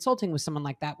of consulting with someone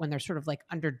like that when they're sort of like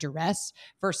under duress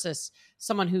versus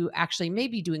someone who actually may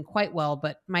be doing quite well,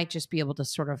 but might just be able to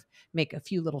sort of make a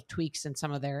few little tweaks in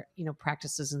some of their,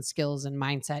 practices and skills and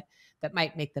mindset that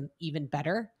might make them even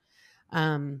better.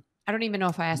 I don't even know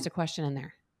if I asked a question in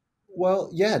there. Well,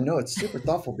 yeah, no, it's super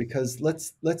thoughtful because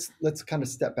let's kind of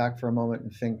step back for a moment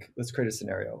and think. Let's create a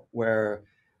scenario where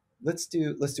let's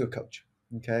do a coach.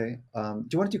 Okay, do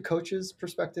you want to do coach's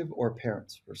perspective or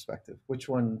parents' perspective? Which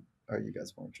one are you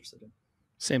guys more interested in?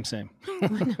 Same.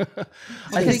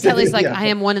 I think Kelly's like, I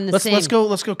am one in the same. Let's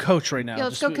go coach right now. Yeah,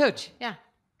 let's go coach. Yeah.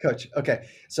 Coach. Okay.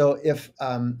 So if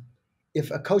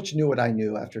a coach knew what I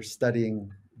knew after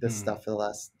studying this stuff for the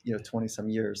last 20 some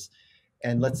years,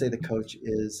 and let's say the coach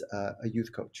is a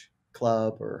youth coach,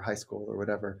 club or high school or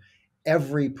whatever,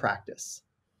 every practice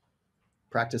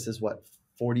is what,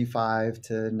 45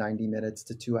 to 90 minutes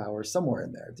to 2 hours, somewhere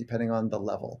in there, depending on the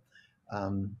level.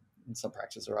 And some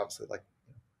practices are obviously like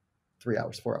 3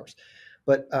 hours, 4 hours.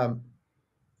 But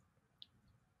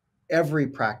every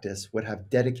practice would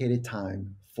have dedicated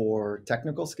time for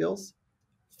technical skills,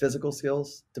 physical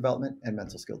skills development, and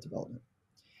mental skill development.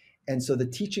 And so the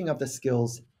teaching of the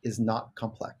skills is not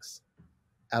complex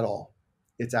at all.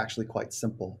 It's actually quite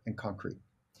simple and concrete.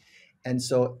 And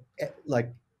so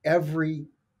like every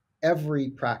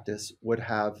practice would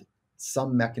have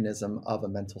some mechanism of a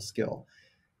mental skill.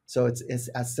 So it's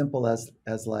as simple as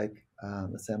like,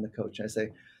 let's say I'm the coach and I say,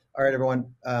 all right, everyone,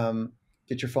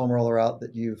 get your foam roller out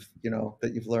that you've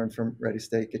learned from Ready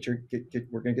State.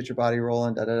 We're going to get your body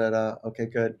rolling. Okay,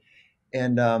 good.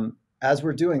 And as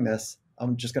we're doing this,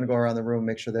 I'm just going to go around the room,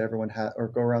 make sure that everyone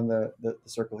go around the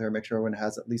circle here, make sure everyone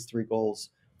has at least 3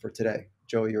 goals for today.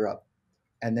 Joey, you're up.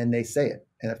 And then they say it.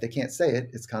 And if they can't say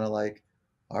it, it's kind of like,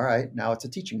 all right, now it's a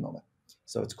teaching moment.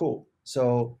 So it's cool.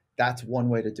 So that's one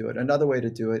way to do it. Another way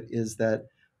to do it is that,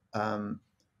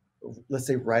 let's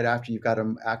say right after you've got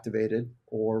them activated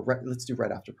or let's do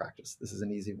right after practice. This is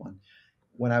an easy one.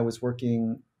 When I was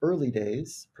working early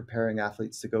days, preparing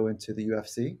athletes to go into the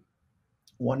UFC,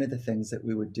 one of the things that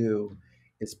we would do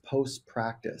is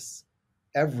post-practice,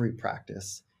 every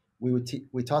practice,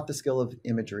 we taught the skill of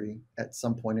imagery at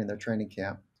some point in their training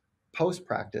camp.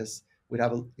 Post-practice, we'd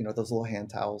have those little hand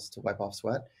towels to wipe off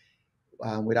sweat.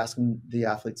 We'd ask the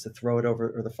athletes to throw it over,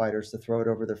 or the fighters to throw it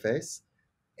over their face.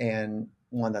 And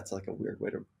one, that's like a weird way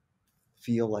to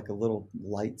feel like a little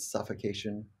light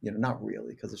suffocation, not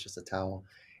really, because it's just a towel.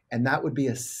 And that would be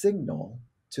a signal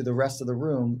to the rest of the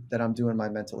room that I'm doing my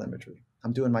mental imagery.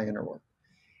 I'm doing my inner work.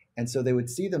 And so they would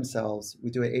see themselves, we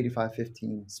do an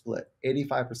 85-15 split.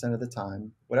 85% of the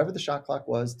time, whatever the shot clock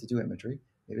was to do imagery,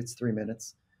 maybe it's 3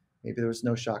 minutes, maybe there was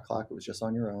no shot clock, it was just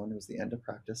on your own, it was the end of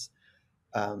practice.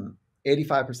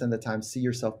 85% of the time, see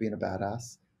yourself being a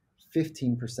badass.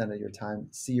 15% of your time,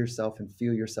 see yourself and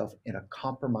feel yourself in a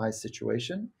compromised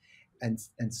situation, and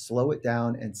slow it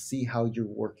down and see how you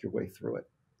work your way through it.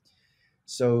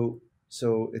 So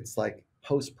it's like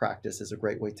post-practice is a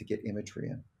great way to get imagery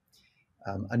in.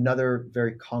 Another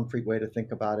very concrete way to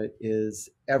think about it is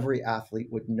every athlete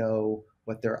would know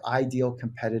what their ideal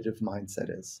competitive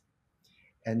mindset is.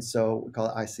 And so we call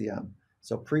it ICM.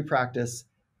 So pre-practice,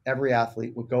 every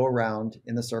athlete would go around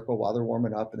in the circle while they're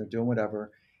warming up and they're doing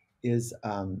whatever, is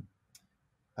my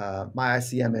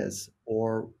ICM is,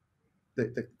 or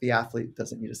the athlete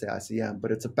doesn't need to say ICM,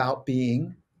 but it's about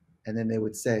being, and then they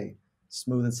would say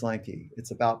smooth and slanky. It's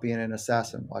about being an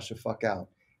assassin. Watch the fuck out.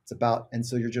 It's about, and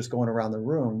so you're just going around the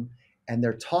room and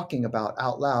they're talking about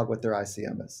out loud what their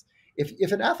ICM is.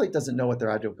 If an athlete doesn't know what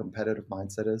their ideal competitive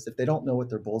mindset is, if they don't know what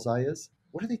their bullseye is,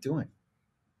 what are they doing?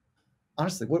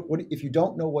 Honestly, what if you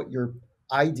don't know what your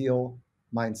ideal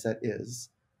mindset is?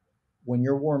 When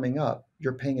you're warming up,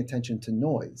 you're paying attention to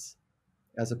noise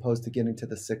as opposed to getting to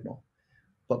the signal.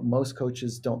 But most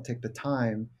coaches don't take the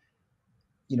time,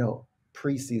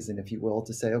 preseason, if you will,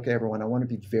 to say, okay, everyone, I want to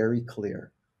be very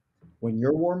clear. When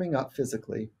you're warming up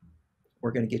physically,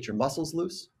 we're going to get your muscles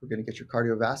loose. We're going to get your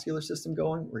cardiovascular system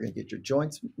going. We're going to get your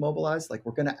joints mobilized. Like,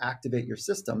 we're going to activate your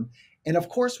system. And of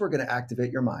course, we're going to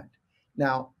activate your mind.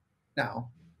 Now,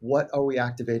 what are we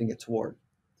activating it toward?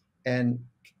 And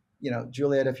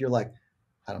Juliet, if you're like,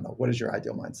 I don't know, what is your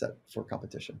ideal mindset for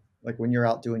competition? Like when you're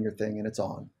out doing your thing and it's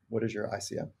on, what is your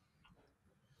ICM?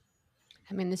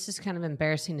 I mean, this is kind of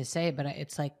embarrassing to say, but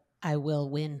it's like, I will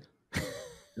win.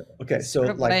 Okay. So sort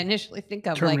of what I initially think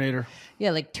of. Terminator.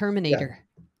 Like Terminator.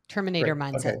 Yeah. Terminator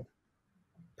Great. mindset. Okay.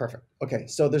 Perfect. Okay.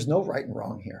 So there's no right and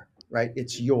wrong here, right?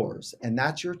 It's yours and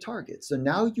that's your target. So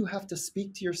now you have to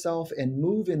speak to yourself and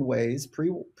move in ways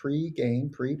pre-game,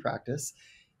 pre-practice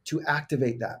to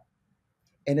activate that.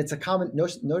 And it's a common,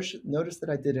 notice that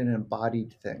I did an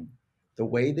embodied thing. The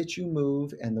way that you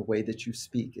move and the way that you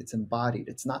speak, it's embodied.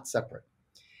 It's not separate.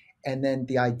 And then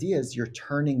the idea is you're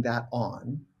turning that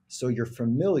on so you're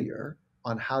familiar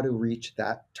on how to reach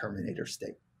that Terminator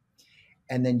state.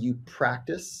 And then you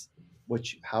practice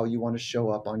how you want to show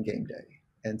up on game day.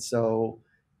 And so,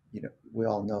 we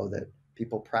all know that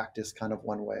people practice kind of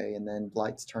one way and then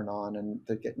lights turn on and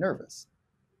they get nervous.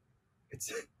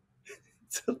 It's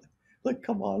like,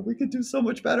 come on, we could do so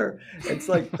much better. It's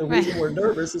like the reason we're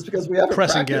nervous is because we haven't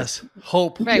press and practiced. guess.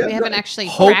 Hope. Right. Yeah, we haven't actually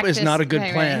Hope practiced. is not a good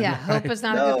plan. Right. Yeah. Hope is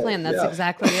not a good plan. That's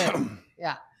exactly it.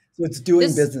 Yeah. So it's doing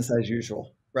business as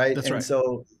usual, right? That's and right.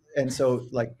 So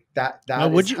like that.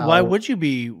 Why would you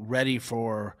be ready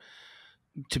to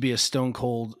be a stone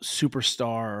cold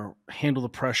superstar, handle the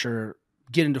pressure,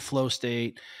 get into flow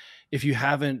state, if you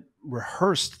haven't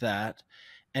rehearsed that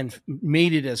and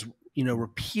made it as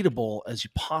repeatable as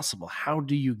possible? How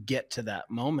do you get to that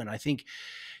moment? I think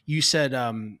you said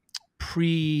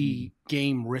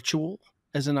pre-game ritual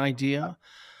as an idea.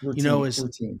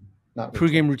 Routine. Not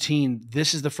pre-game routine.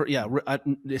 This is the first. Yeah,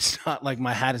 it's not like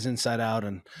my hat is inside out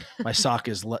and my sock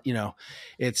is.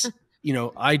 It's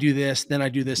I do this, then I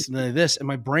do this, and then I do this, and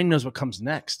my brain knows what comes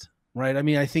next. Right. I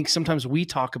mean, I think sometimes we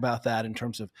talk about that in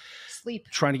terms of sleep,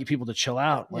 trying to get people to chill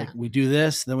out. Like we do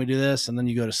this, then we do this, and then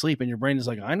you go to sleep, and your brain is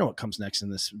like, I know what comes next in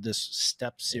this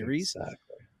step series.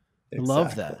 Exactly. I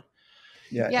love that.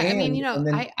 Yeah. I mean,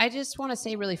 I just want to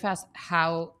say really fast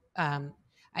how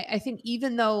I think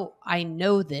even though I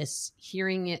know this,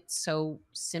 hearing it so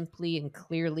simply and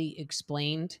clearly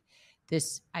explained,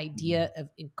 this idea of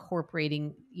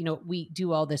incorporating, we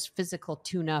do all this physical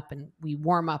tune up and we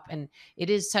warm up, and it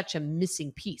is such a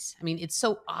missing piece. I mean, it's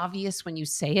so obvious when you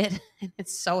say it and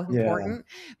it's so important,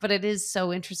 but it is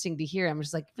so interesting to hear. I'm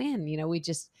just like, man,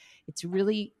 it's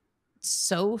really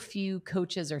so few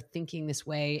coaches are thinking this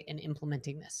way and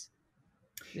implementing this.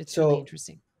 It's really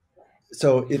interesting.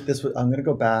 I'm going to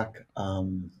go back. I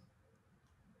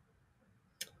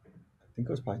think it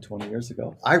was probably 20 years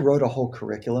ago. I wrote a whole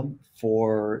curriculum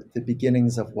for the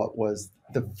beginnings of what was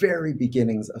the very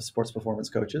beginnings of sports performance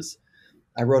coaches.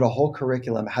 I wrote a whole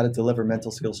curriculum, how to deliver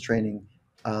mental skills training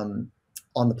on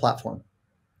the platform,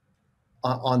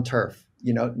 on turf,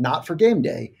 not for game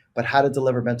day, but how to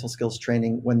deliver mental skills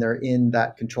training when they're in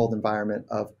that controlled environment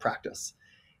of practice.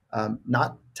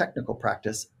 Not technical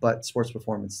practice, but sports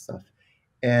performance stuff.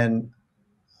 And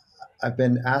I've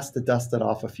been asked to dust it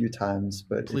off a few times,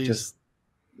 but Please.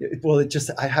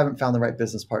 I haven't found the right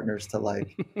business partners to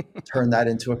like turn that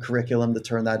into a curriculum, to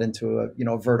turn that into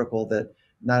a vertical that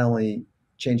not only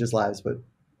changes lives, but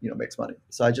makes money.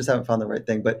 So I just haven't found the right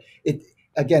thing. But it's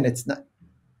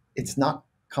not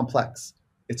complex.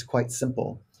 It's quite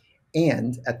simple.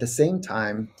 And at the same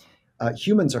time,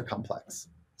 humans are complex.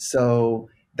 So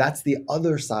that's the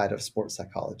other side of sports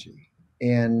psychology.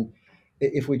 And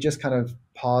if we just kind of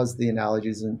pause the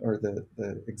analogies or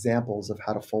the examples of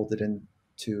how to fold it into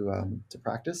to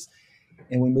practice,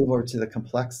 and we move over to the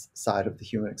complex side of the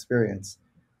human experience,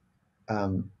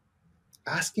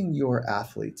 asking your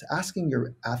athletes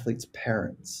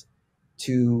parents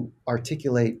to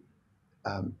articulate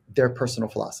their personal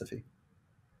philosophy.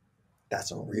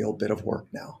 That's a real bit of work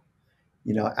now.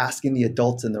 Asking the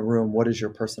adults in the room, what is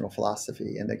your personal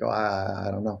philosophy? And they go, I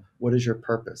don't know. What is your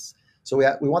purpose? So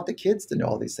we want the kids to know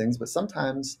all these things, but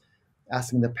sometimes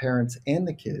asking the parents and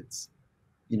the kids,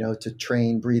 to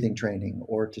train breathing training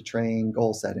or to train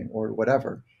goal setting or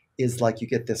whatever, is like you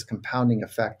get this compounding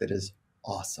effect that is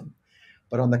awesome.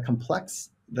 But on the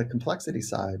complexity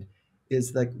side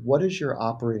is like, what is your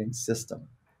operating system?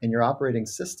 And your operating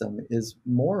system is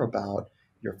more about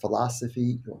your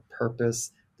philosophy, your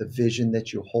purpose, the vision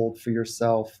that you hold for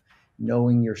yourself,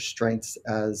 knowing your strengths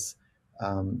as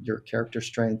your character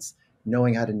strengths,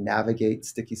 knowing how to navigate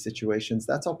sticky situations.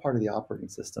 That's all part of the operating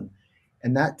system.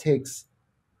 And that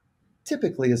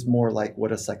typically is more like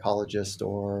what a psychologist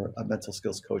or a mental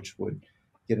skills coach would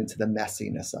get into the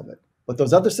messiness of it. But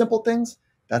those other simple things,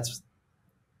 that's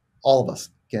all of us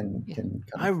can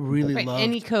I really love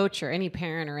any coach or any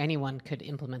parent or anyone could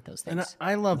implement those things. And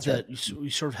I love that you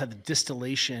sort of had the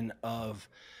distillation of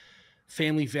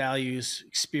family values,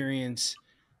 experience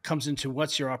comes into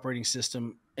what's your operating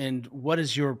system and what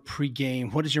is your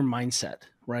pregame, what is your mindset,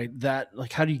 right? That,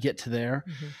 like, how do you get to there?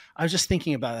 Mm-hmm. I was just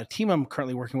thinking about a team I'm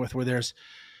currently working with where there's,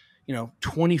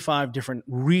 25 different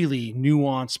really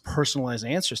nuanced, personalized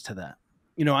answers to that.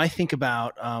 I think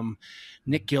about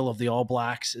Nick Gill of the All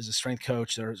Blacks is a strength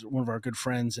coach. They're one of our good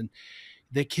friends, and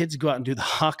the kids go out and do the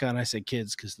haka. And I say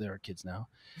kids because they're kids now,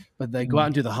 but they go out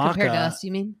and do the haka. Compared to us,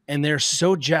 you mean? And they're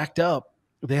so jacked up,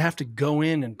 they have to go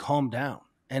in and calm down.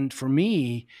 And for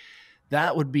me,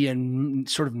 that would be a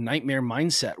sort of nightmare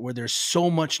mindset where there's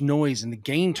so much noise and the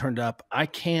gain turned up. I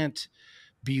can't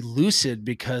be lucid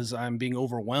because I'm being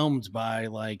overwhelmed by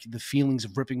like the feelings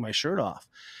of ripping my shirt off.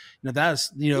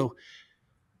 That's,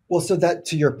 Well, so that,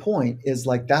 to your point, is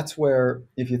like, that's where,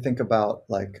 if you think about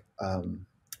like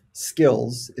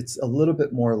skills, it's a little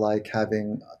bit more like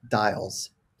having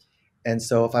dials. And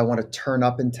so if I want to turn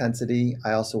up intensity,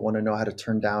 I also want to know how to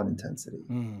turn down intensity,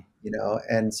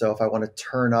 and so if I want to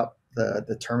turn up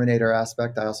the Terminator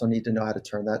aspect, I also need to know how to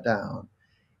turn that down.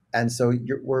 And so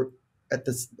we're at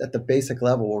the basic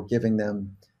level, we're giving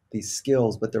them these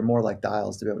skills, but they're more like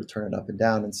dials to be able to turn it up and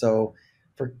down. And so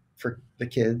for the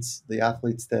kids, the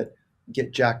athletes that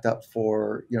get jacked up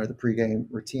for the pregame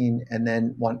routine and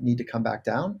then need to come back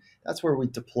down, that's where we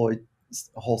deploy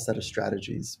a whole set of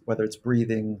strategies, whether it's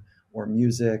breathing or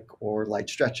music or light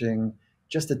stretching,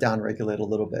 just to downregulate a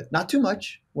little bit. Not too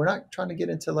much. We're not trying to get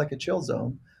into like a chill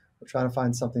zone. We're trying to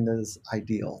find something that is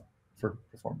ideal for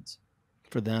performance.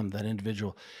 For them, that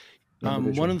individual.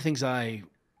 One of the things I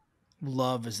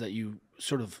love is that you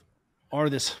sort of are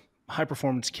this high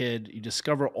performance kid. You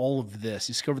discover all of this.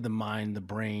 You discover the mind, the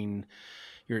brain.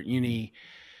 You're at uni.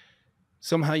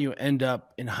 Somehow you end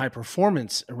up in high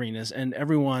performance arenas, and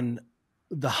everyone,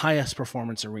 the highest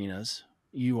performance arenas,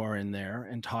 you are in there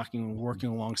and working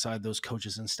alongside those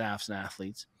coaches and staffs and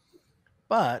athletes.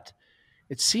 But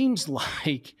it seems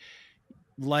like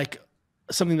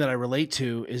something that I relate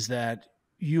to is that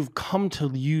you've come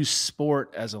to use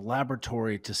sport as a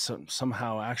laboratory to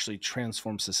somehow actually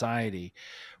transform society,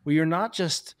 where you're not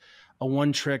just a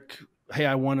one trick, hey,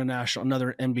 I won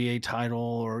another NBA title,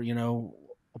 or,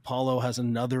 Apollo has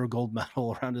another gold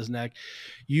medal around his neck.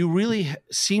 You really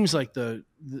seems like the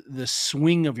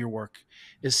swing of your work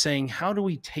is saying, how do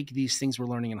we take these things we're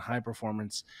learning in high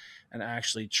performance and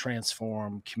actually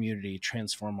transform community,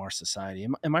 transform our society?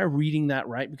 Am I reading that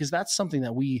right? Because that's something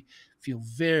that we feel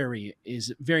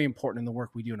is very important in the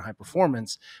work we do in high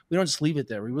performance, we don't just leave it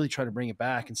there. We really try to bring it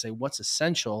back and say what's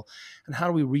essential and how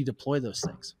do we redeploy those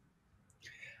things.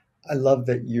 I love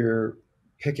that you're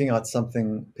picking up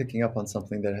on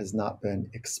something that has not been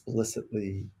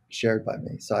explicitly shared by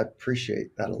me. So I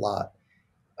appreciate that a lot.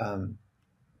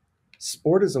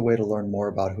 Sport is a way to learn more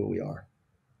about who we are.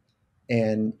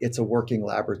 And it's a working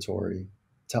laboratory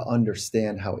to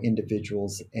understand how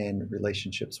individuals and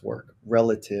relationships work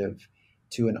relative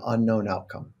to an unknown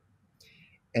outcome.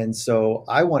 And so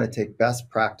I want to take best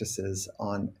practices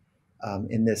on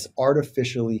in this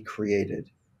artificially created.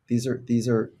 These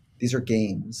are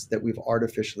games that we've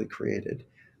artificially created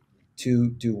to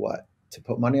do what? To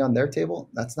put money on their table?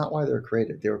 That's not why they're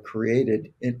created. They were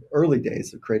created in early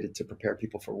days. They're created to prepare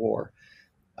people for war.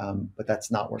 But that's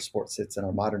not where sports sits in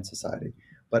our modern society.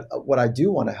 But what I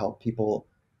do want to help people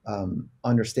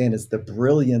understand is the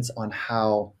brilliance on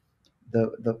how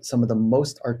some of the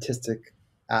most artistic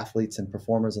athletes and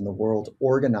performers in the world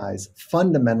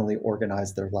fundamentally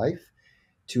organize their life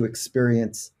to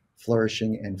experience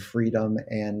flourishing and freedom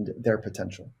and their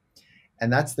potential.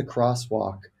 And that's the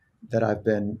crosswalk that I've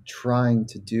been trying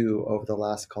to do over the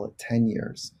last, call it 10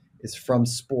 years, is from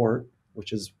sport,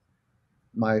 which is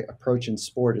my approach in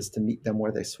sport is to meet them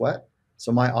where they sweat.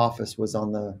 So my office was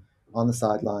on the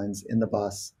sidelines, in the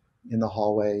bus, in the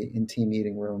hallway, in team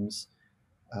meeting rooms.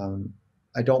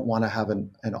 I don't want to have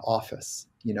an office,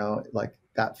 like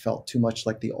that felt too much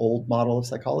like the old model of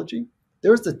psychology.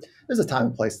 There's a time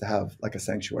and place to have like a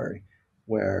sanctuary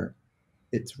where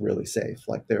it's really safe.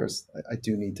 Like I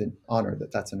do need to honor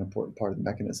that that's an important part of the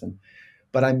mechanism.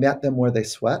 But I met them where they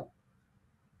sweat.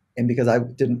 And because I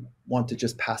didn't want to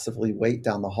just passively wait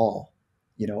down the hall,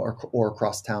 or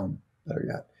across town, better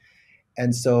yet.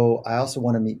 And so I also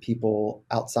want to meet people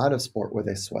outside of sport where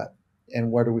they sweat.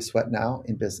 And where do we sweat now?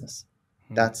 In business.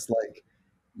 That's like,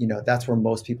 that's where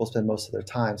most people spend most of their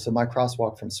time. So my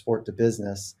crosswalk from sport to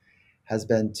business has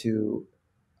been to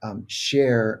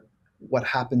share what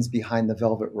happens behind the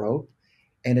velvet rope.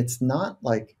 And it's not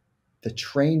like the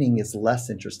training is less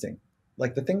interesting.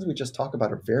 Like the things we just talked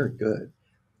about are very good.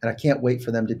 And I can't wait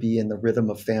for them to be in the rhythm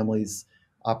of families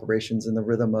operations, in the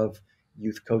rhythm of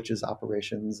youth coaches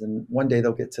operations. And one day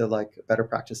they'll get to like better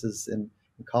practices in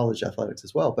college athletics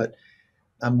as well. But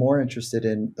I'm more interested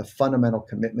in the fundamental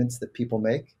commitments that people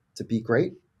make to be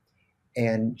great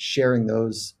and sharing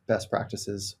those best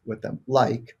practices with them.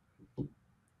 Like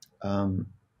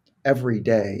every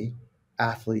day,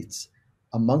 athletes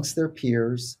amongst their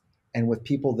peers and with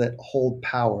people that hold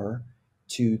power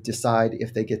to decide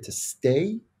if they get to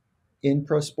stay in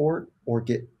pro sport or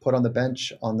get put on the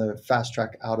bench on the fast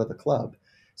track out of the club.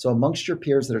 So amongst your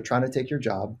peers that are trying to take your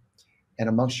job and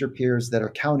amongst your peers that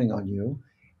are counting on you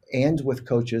and with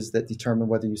coaches that determine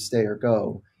whether you stay or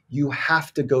go, you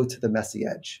have to go to the messy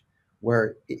edge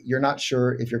where you're not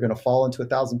sure if you're going to fall into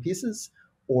 1,000 pieces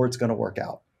or it's going to work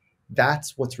out.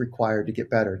 That's what's required to get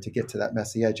better, to get to that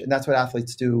messy edge. And that's what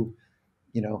athletes do,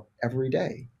 every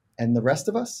day. And the rest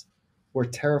of us, we're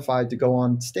terrified to go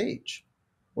on stage.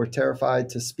 We're terrified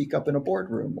to speak up in a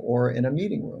boardroom or in a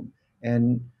meeting room.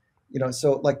 And,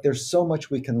 so like there's so much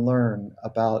we can learn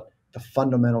about the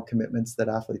fundamental commitments that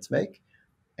athletes make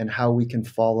and how we can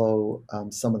follow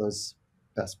some of those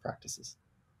best practices.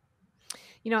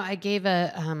 I gave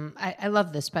I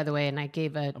love this, by the way, and I'm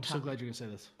so glad you're going to say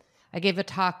this. I gave a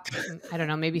talk, I don't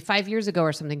know, maybe 5 years ago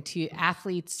or something to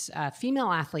athletes,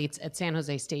 female athletes at San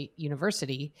Jose State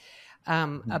University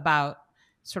about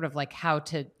sort of like how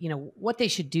to, what they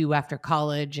should do after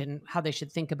college and how they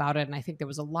should think about it. And I think there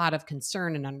was a lot of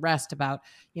concern and unrest about,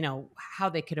 how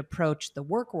they could approach the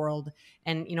work world.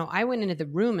 And, I went into the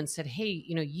room and said, hey,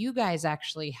 you guys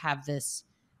actually have this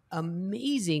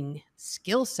amazing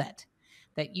skill set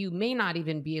that you may not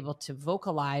even be able to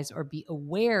vocalize or be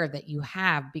aware that you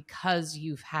have because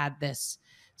you've had this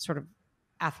sort of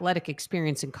athletic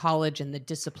experience in college and the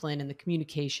discipline and the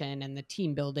communication and the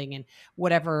team building and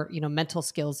whatever, mental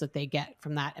skills that they get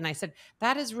from that. And I said,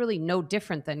 that is really no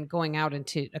different than going out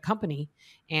into a company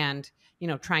and,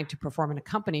 trying to perform in a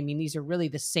company. I mean, these are really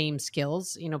the same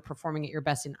skills, performing at your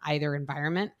best in either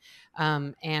environment.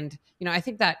 And, I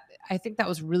think that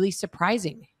was really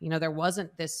surprising. There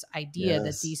wasn't this idea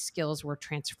that these skills were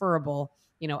transferable,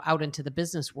 out into the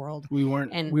business world. We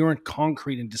weren't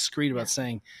concrete and discreet about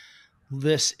saying,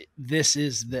 this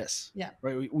is this. Yeah.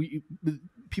 Right. We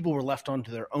people were left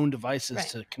onto their own devices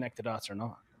to connect the dots or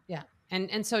not. Yeah.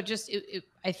 And so just,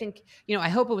 I think, I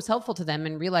hope it was helpful to them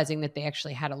in realizing that they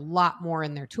actually had a lot more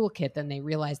in their toolkit than they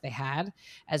realized they had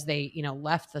as they,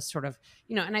 left the sort of,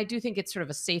 and I do think it's sort of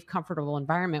a safe, comfortable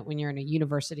environment when you're in a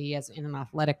university as in an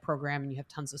athletic program and you have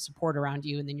tons of support around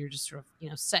you. And then you're just sort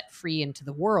of, set free into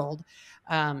the world.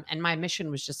 And my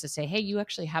mission was just to say, hey, you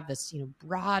actually have this,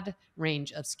 broad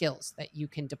range of skills that you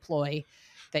can deploy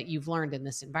that you've learned in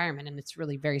this environment. And it's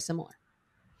really very similar.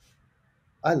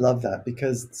 I love that,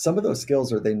 because some of those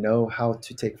skills are, they know how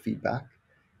to take feedback.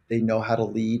 They know how to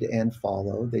lead and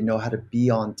follow. They know how to be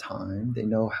on time. They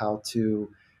know how to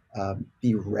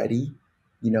be ready,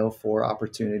 for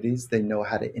opportunities. They know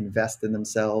how to invest in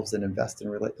themselves and invest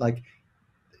in like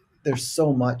there's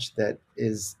so much that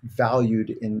is valued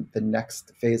in the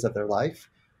next phase of their life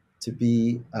to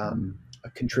be a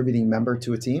contributing member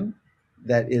to a team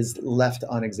that is left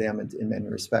unexamined in many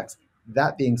respects.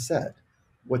 That being said,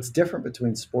 what's different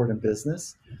between sport and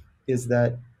business is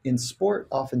that in sport,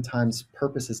 oftentimes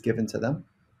purpose is given to them.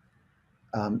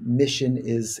 Mission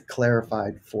is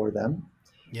clarified for them.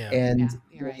 Yeah. And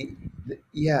you're right.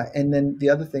 And then the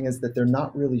other thing is that they're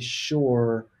not really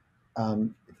sure.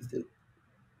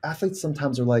 Athletes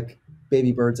sometimes are like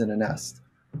baby birds in a nest.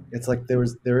 It's like there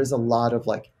is a lot of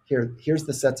like, here's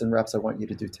the sets and reps I want you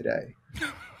to do today.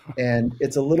 And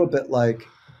it's a little bit like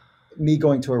me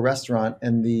going to a restaurant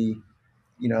and the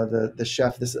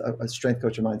chef, a strength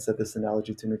coach of mine said this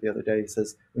analogy to me the other day. He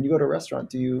says, when you go to a restaurant,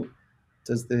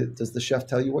 does the chef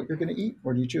tell you what you're going to eat,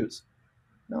 or do you choose?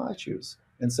 No, I choose.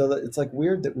 And so it's like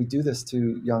weird that we do this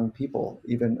to young people,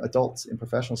 even adults in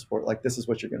professional sport, like this is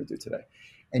what you're going to do today.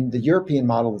 And the European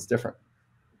model is different.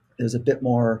 There's a bit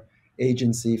more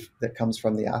agency that comes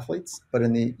from the athletes, but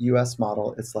in the US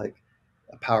model, it's like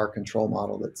a power control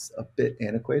model that's a bit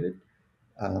antiquated.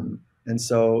 And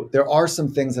so there are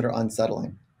some things that are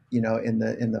unsettling, in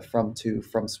the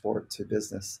from sport to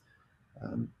business,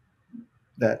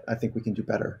 that I think we can do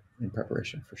better in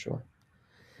preparation for sure.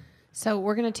 So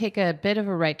we're going to take a bit of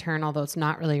a right turn, although it's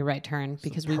not really a right turn,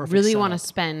 because we perfect really setup. want to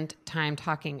spend time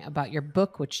talking about your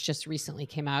book, which just recently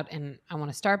came out. And I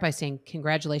want to start by saying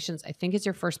congratulations. I think it's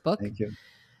your first book. Thank you.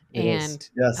 And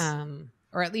yes.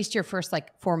 or at least your first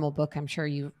formal book. I'm sure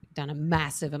you've done a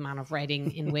massive amount of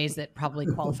writing in ways that probably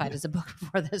qualified as a book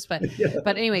before this. But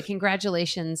anyway,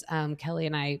 congratulations. Kelly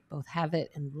and I both have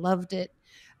it and loved it.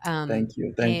 Thank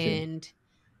you. And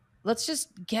let's just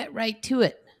get right to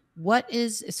it.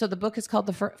 So the book is called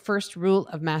The First Rule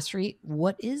of Mastery.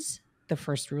 What is the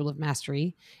first rule of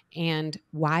mastery, and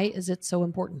why is it so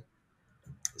important?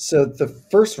 So the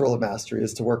first rule of mastery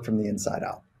is to work from the inside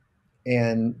out.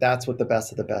 And that's what the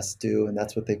best of the best do. And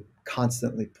that's what they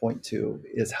constantly point to,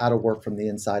 is how to work from the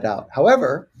inside out.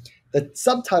 However, the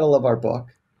subtitle of our book,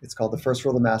 it's called The First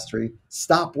Rule of Mastery,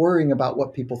 Stop Worrying About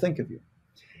What People Think of You.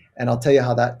 And I'll tell you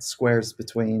how that squares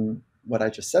between what I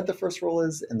just said the first rule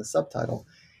is and the subtitle,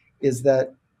 is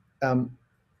that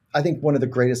I think one of the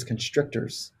greatest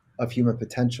constrictors of human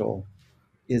potential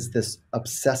is this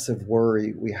obsessive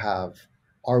worry we have.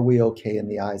 Are we okay in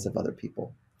the eyes of other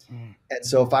people? And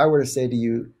so if I were to say to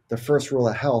you, the first rule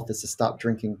of health is to stop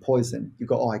drinking poison, you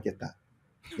go, oh, I get that.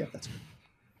 Yeah, that's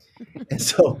good. And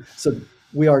so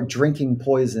we are drinking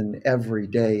poison every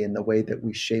day in the way that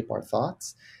we shape our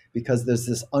thoughts, because there's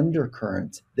this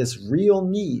undercurrent, this real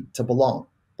need to belong.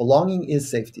 Belonging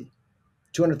is safety.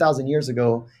 200,000 years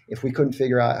ago, if we couldn't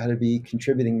figure out how to be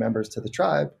contributing members to the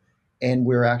tribe, and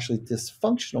we're actually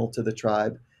dysfunctional to the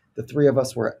tribe, the three of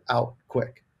us were out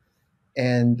quick.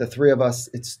 And the three of us,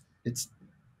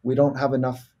 we don't have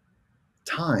enough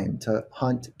time to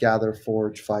hunt, gather,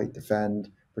 forage, fight,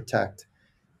 defend, protect.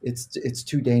 It's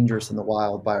too dangerous in the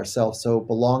wild by ourselves. So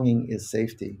belonging is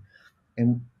safety.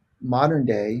 And modern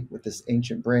day, with this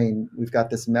ancient brain, we've got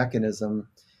this mechanism,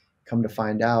 come to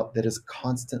find out, that is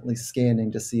constantly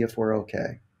scanning to see if we're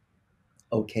okay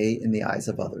in the eyes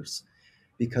of others.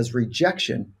 Because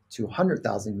rejection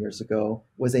 200,000 years ago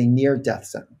was a near-death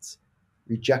sentence.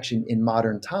 Rejection in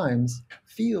modern times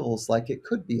feels like it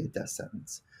could be a death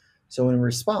sentence. So in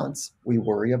response, we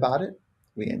worry about it,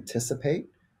 we anticipate,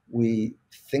 we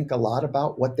think a lot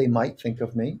about what they might think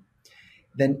of me.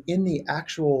 Then in the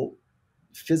actual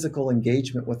physical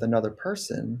engagement with another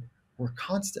person, we're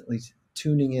constantly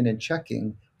tuning in and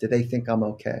checking, do they think I'm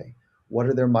okay? What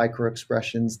are their micro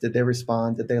expressions? Did they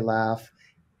respond? Did they laugh?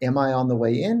 Am I on the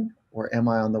way in or am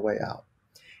I on the way out?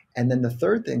 And then the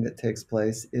third thing that takes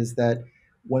place is that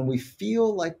when we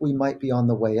feel like we might be on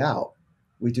the way out,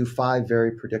 we do 5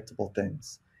 very predictable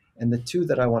things. And the 2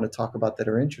 that I want to talk about that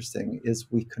are interesting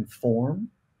is we conform.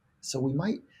 So we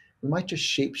might just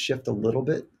shape shift a little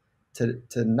bit to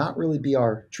not really be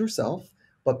our true self.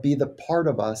 but be the part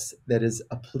of us that is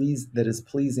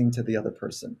pleasing to the other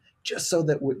person, just so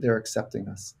that they're accepting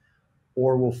us,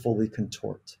 or we'll fully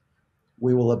contort.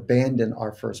 We will abandon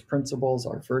our first principles,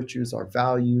 our virtues, our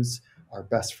values, our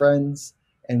best friends,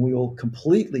 and we will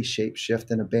completely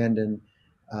shapeshift and abandon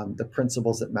the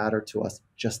principles that matter to us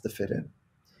just to fit in.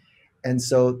 And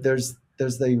so there's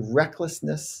the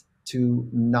recklessness to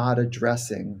not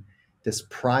addressing this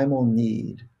primal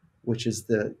need, which is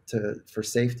for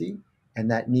safety,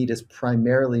 and that need is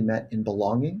primarily met in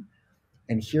belonging.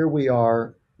 And here we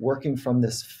are working from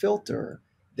this filter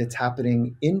that's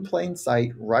happening in plain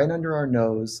sight, right under our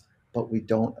nose, but we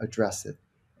don't address it.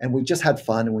 And we just had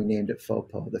fun and we named it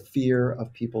FOPO, the fear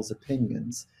of people's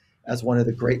opinions, as one of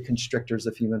the great constrictors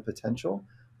of human potential,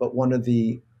 but one of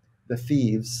the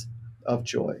thieves of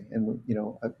joy. And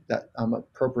that I'm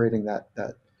appropriating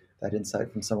that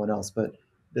insight from someone else, but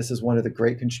this is one of the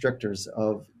great constrictors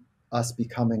of us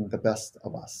becoming the best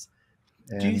of us.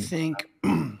 And do you think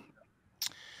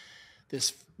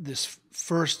this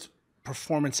first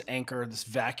performance anchor, this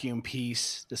vacuum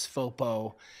piece, this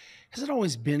FOPO, has it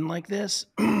always been like this?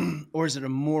 Or is it a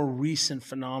more recent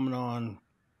phenomenon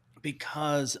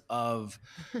because of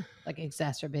like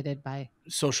exacerbated by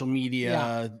social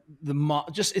media,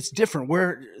 just it's different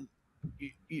where,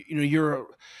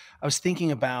 I was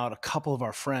thinking about a couple of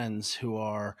our friends who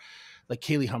are like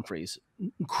Kaylee Humphreys,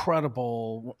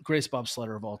 incredible, greatest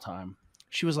bobsledder of all time.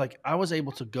 She was like, I was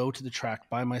able to go to the track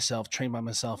by myself, train by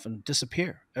myself, and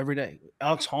disappear every day.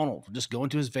 Alex Honnold would just go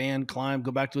into his van, climb,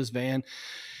 go back to his van. And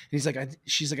she's like,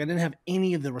 I didn't have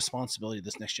any of the responsibility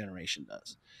this next generation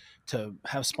does, to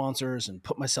have sponsors and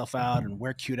put myself out and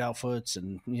wear cute outfits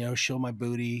and, show my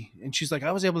booty. And she's like,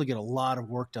 I was able to get a lot of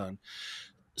work done.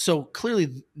 So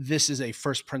clearly this is a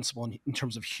first principle in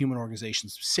terms of human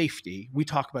organizations, safety. We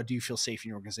talk about, do you feel safe in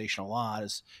your organization a lot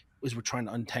as we're trying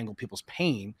to untangle people's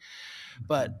pain.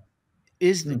 But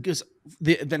because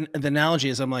the analogy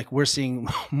is, I'm like, we're seeing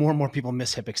more and more people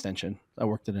miss hip extension. I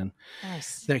worked it in.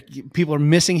 Nice. People are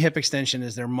missing hip extension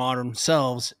as their modern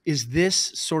selves. Is this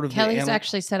sort of Kelly's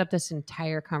actually set up this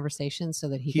entire conversation so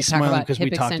that he's can talk smiling about because hip we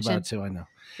talked extension. about it too. I know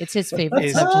It's his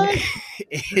favorite subject.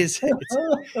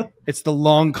 It's the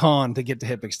long con to get to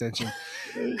hip extension.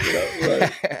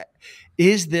 Right.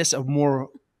 Is this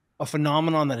a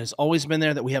phenomenon that has always been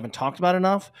there that we haven't talked about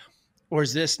enough? Or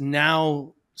is this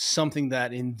now something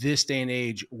that in this day and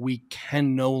age we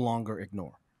can no longer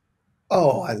ignore?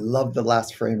 Oh, I love the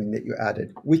last framing that you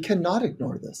added. We cannot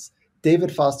ignore this.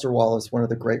 David Foster Wallace, one of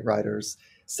the great writers,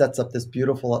 sets up this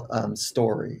beautiful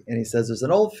story. And he says there's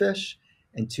an old fish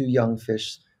and two young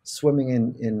fish swimming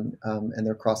in and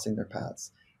they're crossing their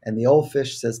paths. And the old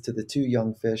fish says to the two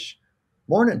young fish,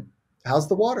 "Morning, how's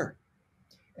the water?"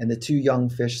 And the two young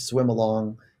fish swim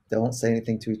along. They won't say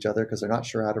anything to each other because they're not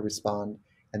sure how to respond.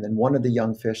 And then one of the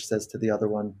young fish says to the other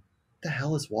one, "The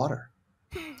hell is water?"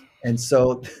 And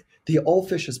so the old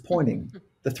fish is pointing.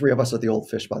 The three of us are the old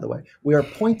fish, by the way. We are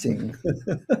pointing.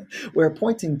 We're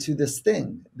pointing to this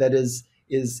thing that is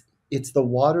it's the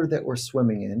water that we're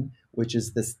swimming in, which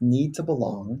is this need to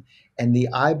belong. And the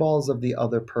eyeballs of the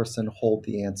other person hold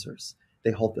the answers.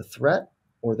 They hold the threat,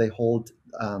 or they hold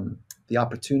the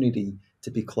opportunity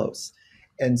to be close.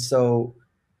 And so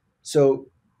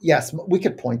yes, we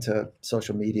could point to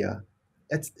social media.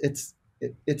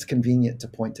 It's convenient to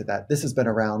point to that. This has been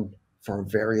around for a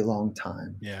very long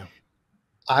time. Yeah.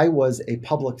 I was a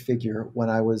public figure when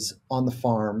I was on the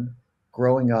farm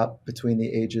growing up between the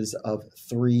ages of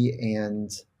 3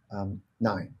 and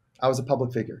 9. I was a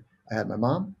public figure. I had my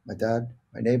mom, my dad,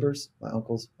 my neighbors, my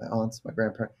uncles, my aunts, my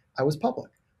grandparents. I was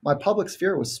public. My public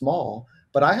sphere was small,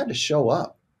 but I had to show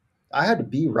up. I had to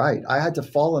be right. I had to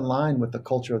fall in line with the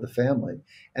culture of the family.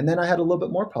 And then I had a little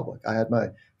bit more public. I had my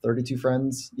 32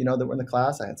 friends, that were in the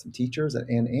class. I had some teachers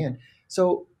and.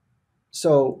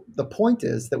 So the point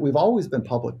is that we've always been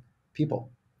public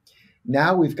people.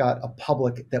 Now we've got a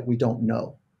public that we don't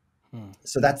know.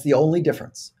 So that's the only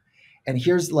difference. And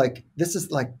this is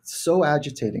so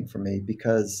agitating for me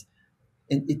because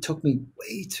it took me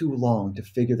way too long to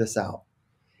figure this out,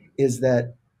 is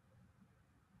that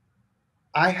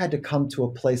I had to come to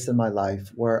a place in my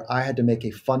life where I had to make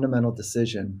a fundamental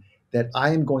decision that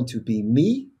I am going to be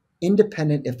me,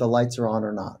 independent if the lights are on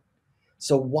or not.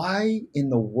 So why in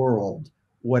the world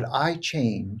would I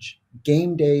change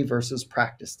game day versus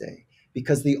practice day?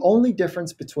 Because the only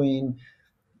difference between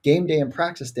game day and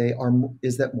practice day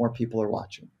is that more people are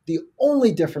watching. The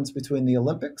only difference between the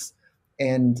Olympics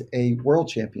and a world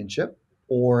championship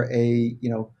or a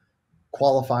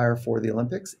qualifier for the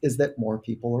Olympics is that more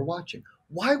people are watching.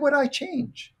 Why would I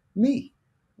change me?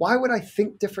 Why would I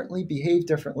think differently, behave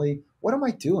differently? What am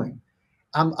I doing?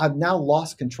 I've now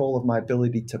lost control of my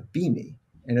ability to be me.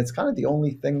 And it's kind of the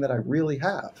only thing that I really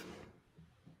have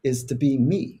is to be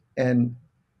me. And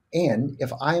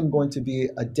if I am going to be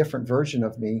a different version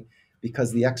of me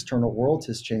because the external world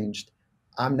has changed,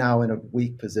 I'm now in a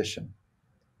weak position.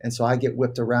 And so I get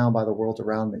whipped around by the world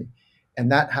around me.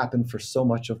 And that happened for so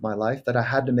much of my life that I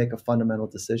had to make a fundamental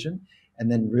decision and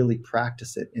then really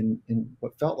practice it in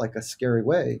what felt like a scary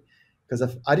way. Because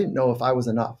if I didn't know if I was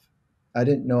enough, I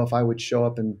didn't know if I would show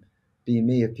up and be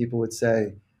me, if people would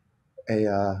say, hey,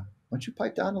 why don't you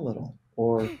pipe down a little?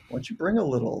 Or why don't you bring a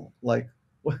little? Like,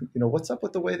 what's up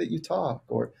with the way that you talk?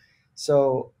 Or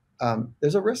so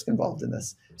there's a risk involved in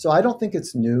this. So I don't think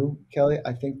it's new, Kelly.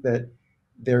 I think that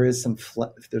there is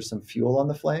there's some fuel on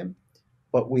the flame,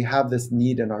 but we have this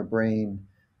need in our brain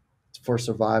for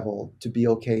survival to be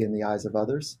okay in the eyes of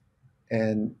others.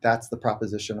 And that's the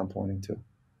proposition I'm pointing to.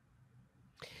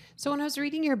 So when I was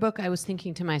reading your book, I was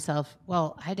thinking to myself,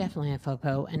 well, I definitely have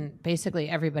FOPO, and basically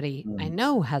everybody I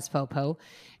know has FOPO.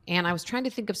 And I was trying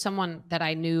to think of someone that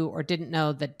I knew or didn't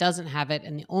know that doesn't have it.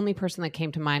 And the only person that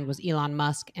came to mind was Elon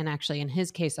Musk. And actually, in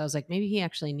his case, I was like, maybe he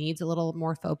actually needs a little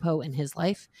more FOPO in his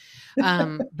life.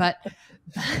 But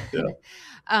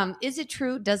is it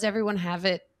true? Does everyone have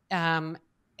it? And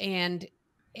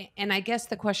I guess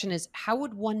the question is, how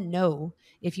would one know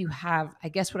if you have, I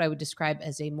guess what I would describe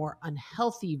as a more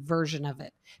unhealthy version of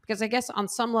it? Because I guess on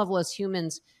some level as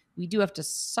humans, we do have to,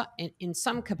 in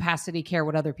some capacity, care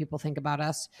what other people think about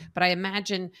us. But I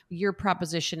imagine your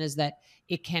proposition is that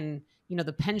it can,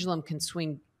 the pendulum can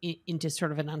swing into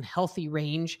sort of an unhealthy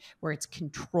range where it's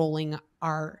controlling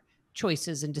our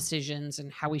choices and decisions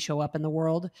and how we show up in the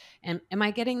world. And am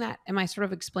I getting that? Am I sort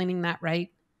of explaining that right?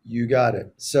 You got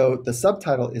it. So the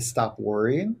subtitle is Stop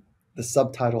Worrying. The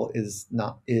subtitle is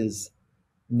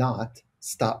not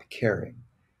Stop Caring.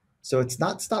 So it's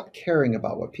not stop caring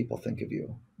about what people think of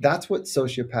you. That's what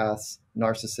sociopaths,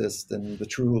 narcissists, and the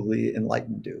truly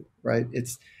enlightened do, right?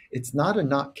 It's not a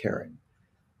not caring.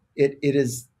 It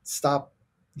is stop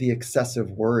the excessive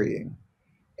worrying.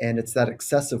 And it's that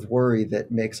excessive worry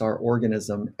that makes our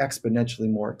organism exponentially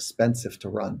more expensive to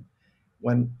run.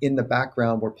 When in the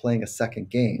background, we're playing a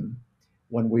second game,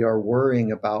 when we are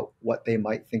worrying about what they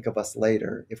might think of us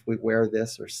later, if we wear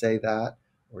this or say that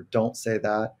or don't say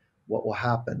that, what will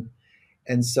happen?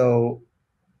 And so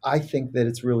I think that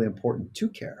it's really important to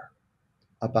care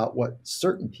about what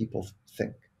certain people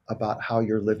think about how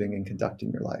you're living and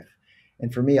conducting your life.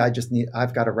 And for me,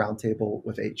 I've got a round table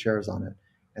with 8 chairs on it.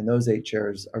 And those 8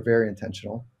 chairs are very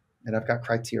intentional. And I've got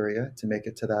criteria to make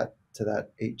it to that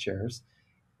 8 chairs.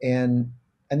 And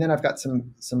then I've got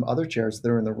some other chairs that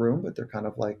are in the room, but they're kind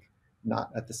of like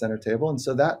not at the center table. And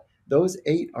so those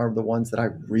 8 are the ones that I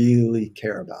really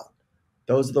care about.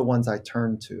 Those are the ones I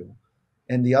turn to.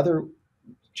 And the other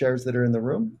chairs that are in the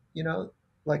room,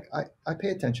 like I pay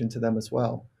attention to them as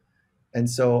well. And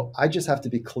so I just have to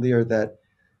be clear that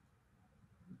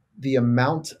the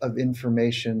amount of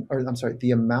information,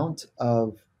 the amount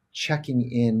of checking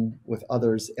in with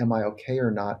others, am I okay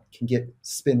or not, can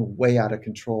spin way out of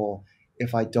control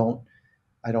if I don't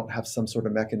have some sort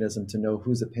of mechanism to know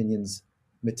whose opinions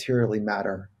materially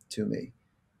matter to me.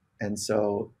 And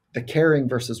so the caring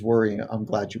versus worrying, I'm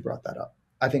glad you brought that up.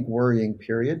 I think worrying,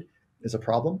 period, is a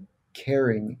problem.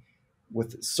 Caring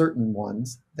with certain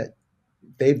ones that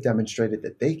they've demonstrated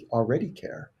that they already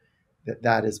care,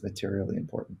 that is materially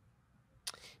important.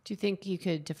 Do you think you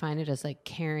could define it as like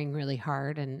caring really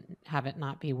hard and have it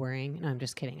not be worrying? No, I'm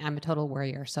just kidding. I'm a total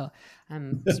worrier, so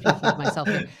I'm speaking of myself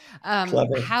here.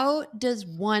 How does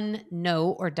one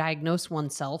know or diagnose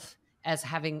oneself as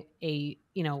having a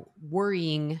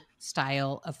worrying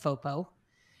style of FOPO?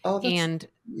 What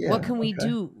can we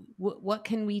do? What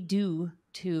can we do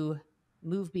to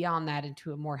move beyond that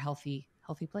into a more healthy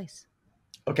place?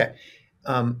 Okay.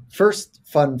 First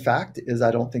fun fact is,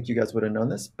 I don't think you guys would have known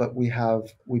this, but we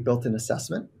built an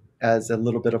assessment as a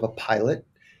little bit of a pilot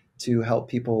to help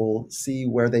people see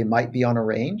where they might be on a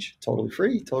range. Totally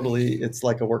free. It's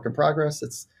like a work in progress.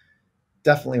 It's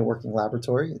definitely a working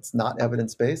laboratory. It's not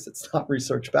evidence-based. It's not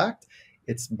research-backed.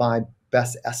 It's my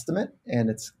best estimate, and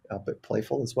it's a bit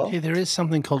playful as well. Hey, there is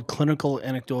something called clinical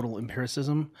anecdotal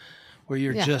empiricism, where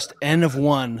you're just N of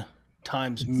 1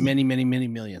 times many, many, many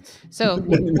millions. So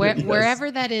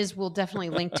wherever that is, we'll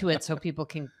definitely link to it so people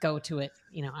can go to it,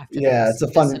 after it's a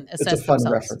fun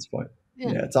reference point.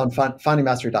 Yeah, it's on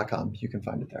findingmastery.com. You can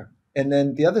find it there. And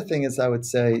then the other thing is, I would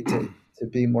say to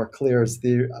be more clear, is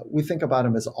we think about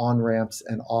them as on-ramps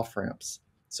and off-ramps.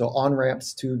 So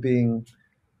on-ramps to being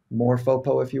more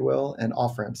FOPO, if you will, and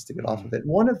off-ramps to get off of it.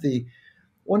 One of the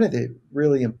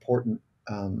really important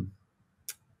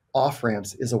off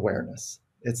ramps is awareness.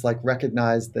 It's like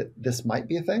recognize that this might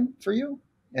be a thing for you,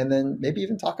 and then maybe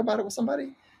even talk about it with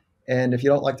somebody. And if you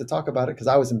don't like to talk about it, because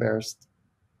I was embarrassed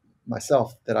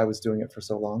myself that I was doing it for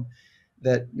so long,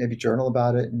 that maybe journal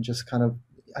about it and just kind of,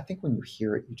 I think when you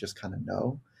hear it, you just kind of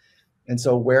know. And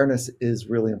so awareness is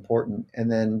really important.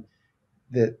 And then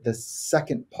the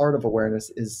second part of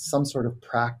awareness is some sort of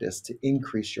practice to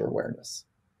increase your awareness.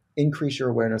 Increase your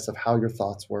awareness of how your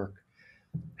thoughts work,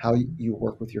 how you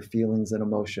work with your feelings and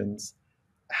emotions,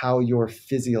 how your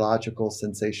physiological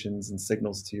sensations and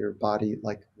signals to your body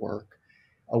like work,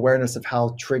 awareness of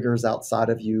how triggers outside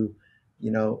of you,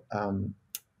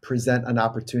 present an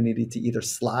opportunity to either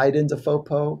slide into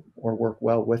FOPO or work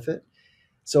well with it.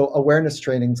 So awareness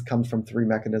trainings comes from three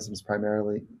mechanisms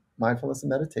primarily: mindfulness and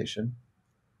meditation,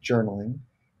 journaling,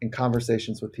 and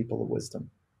conversations with people of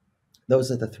wisdom.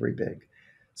 Those are the three big.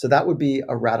 So that would be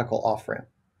a radical off-ramp.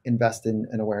 Invest in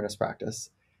an awareness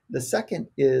practice. The second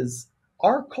is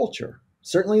our culture,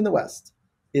 certainly in the West,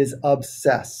 is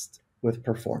obsessed with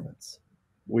performance.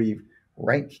 We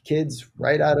rank kids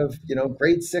right out of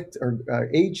grade 6 or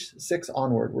age 6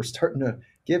 onward. We're starting to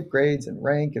give grades and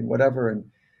rank and whatever,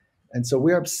 and so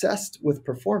we're obsessed with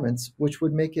performance, which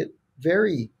would make it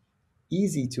very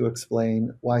easy to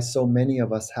explain why so many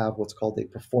of us have what's called a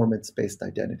performance-based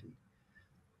identity.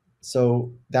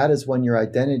 So that is when your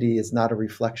identity is not a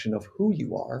reflection of who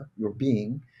you are, your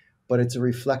being, but it's a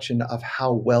reflection of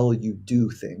how well you do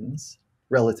things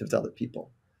relative to other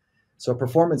people. So a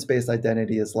performance-based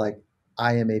identity is like,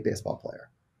 I am a baseball player.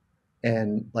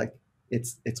 And like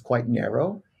it's quite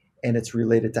narrow, and it's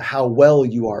related to how well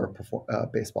you are a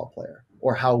baseball player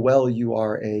or how well you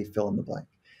are a fill in the blank.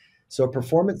 So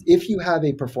if you have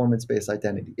a performance-based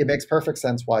identity, it makes perfect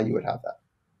sense why you would have that.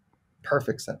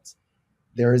 Perfect sense.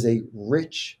 There is a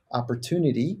rich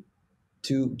opportunity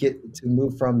to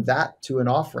move from that to an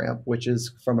off-ramp, which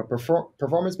is from a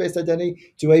performance-based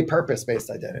identity to a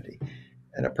purpose-based identity.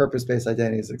 And a purpose-based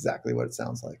identity is exactly what it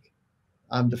sounds like.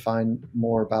 I'm defined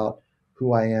more about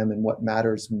who I am and what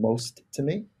matters most to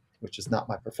me, which is not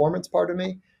my performance part of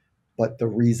me, but the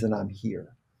reason I'm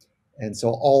here. And so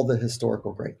all the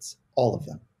historical greats, all of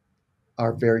them,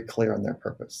 are very clear on their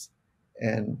purpose.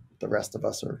 And the rest of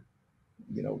us are,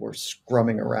 we're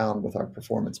scrumming around with our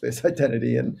performance-based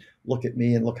identity and look at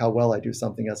me and look how well I do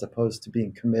something, as opposed to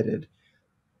being committed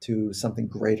to something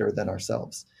greater than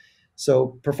ourselves.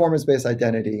 So performance-based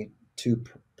identity to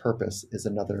purpose is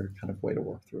another kind of way to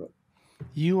work through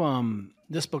it.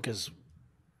 This book is,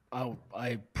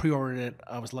 I pre-ordered it.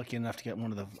 I was lucky enough to get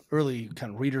one of the early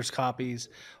kind of readers' copies,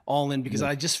 all in, because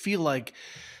I just feel like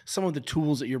some of the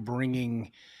tools that you're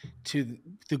bringing to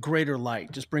the greater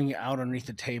light, just bringing it out underneath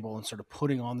the table and sort of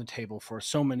putting on the table for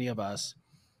so many of us,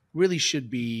 really should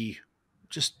be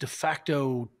just de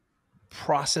facto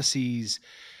processes,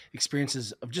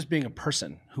 experiences of just being a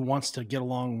person who wants to get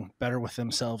along better with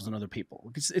themselves and other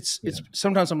people. It's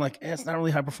sometimes I'm like, it's not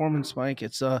really high performance, Mike.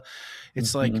 It's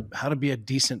like how to be a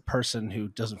decent person who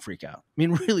doesn't freak out. I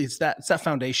mean, really, it's that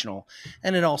foundational,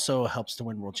 and it also helps to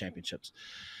win world championships.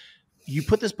 You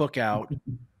put this book out.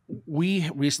 We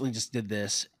recently just did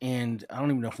this, and I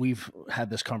don't even know if we've had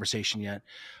this conversation yet,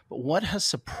 but what has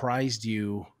surprised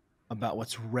you about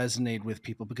what's resonated with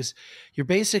people? Because you're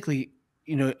basically,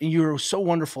 you're so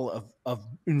wonderful of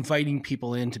inviting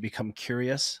people in to become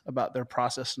curious about their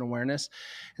process and awareness.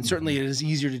 And certainly it is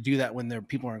easier to do that when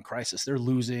people are in crisis, they're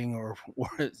losing or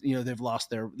they've lost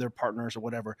their partners or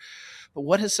whatever. But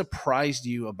what has surprised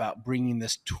you about bringing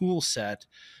this tool set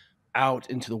out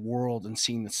into the world and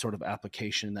seeing this sort of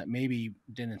application that maybe you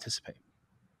didn't anticipate?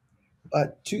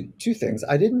 Two things.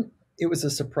 It was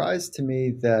a surprise to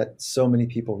me that so many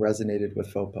people resonated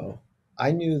with FOPO.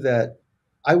 I knew that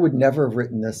I would never have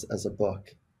written this as a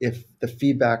book if the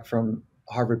feedback from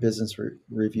Harvard Business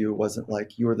Review wasn't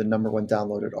like, you are the #1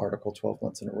 downloaded article 12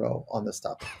 months in a row on this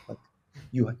topic. Like,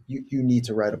 you need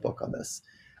to write a book on this.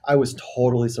 I was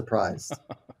totally surprised.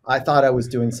 I thought I was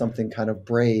doing something kind of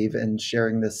brave and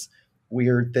sharing this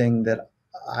weird thing that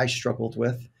I struggled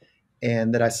with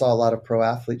and that I saw a lot of pro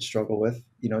athletes struggle with,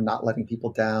 not letting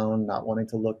people down, not wanting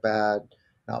to look bad,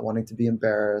 not wanting to be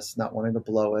embarrassed, not wanting to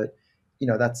blow it.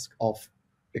 That's all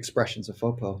expressions of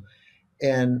FOPO.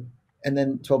 And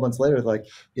then 12 months later,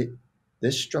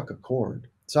 this struck a chord.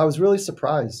 So I was really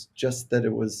surprised just that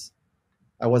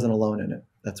I wasn't alone in it.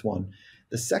 That's one.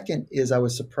 The second is I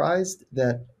was surprised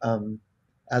that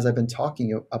as I've been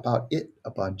talking about it a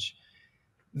bunch,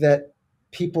 that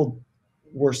people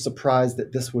were surprised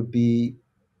that this would be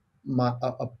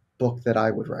a book that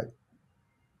I would write.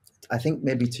 I think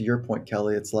maybe to your point,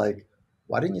 Kelly, it's like,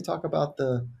 why didn't you talk about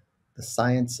the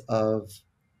science of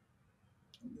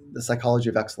the psychology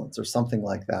of excellence or something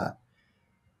like that.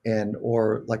 And,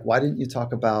 or like, why didn't you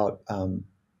talk about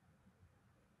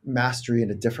mastery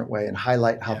in a different way and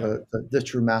highlight how the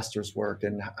true masters work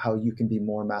and how you can be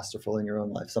more masterful in your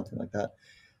own life, something like that.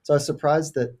 So I was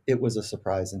surprised that it was a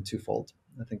surprise in twofold.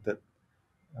 I think that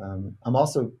I'm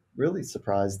also really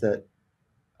surprised that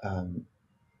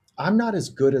I'm not as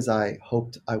good as I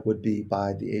hoped I would be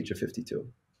by the age of 52.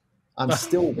 I'm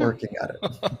still working at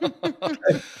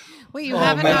it. Wait, you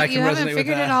haven't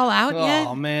figured it all out yet?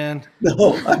 Oh man.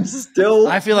 No, I'm still.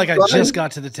 I feel like I just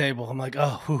got to the table. I'm like,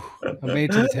 oh, whew, I made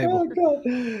it to the table. Oh,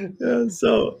 God. Yeah,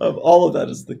 so all of that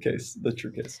is the case, the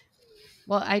true case.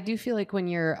 Well, I do feel like when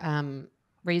you're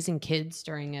raising kids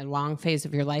during a long phase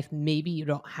of your life, maybe you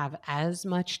don't have as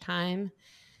much time.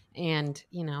 And,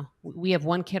 you know, we have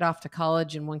one kid off to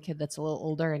college and one kid that's a little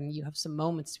older, and you have some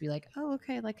moments to be like, oh,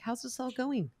 okay, like, how's this all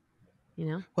going? You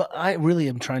know? Well, I really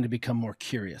am trying to become more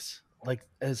curious. Like,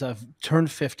 as I've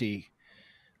turned 50,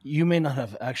 you may not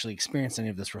have actually experienced any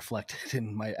of this reflected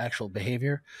in my actual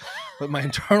behavior, but my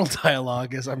internal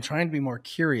dialogue is I'm trying to be more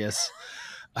curious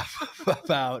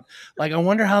about, like, I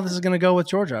wonder how this is going to go with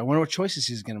Georgia. I wonder what choices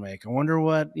he's going to make. I wonder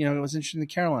what, you know, was interesting in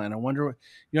Carolina. I wonder what,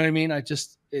 you know what I mean?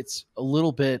 It's a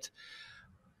little bit,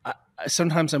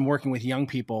 sometimes I'm working with young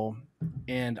people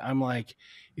and I'm like,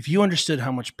 if you understood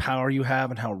how much power you have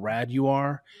and how rad you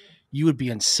are, you would be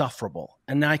insufferable.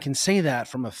 And I can say that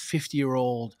from a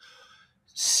 50-year-old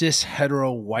cis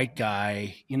hetero white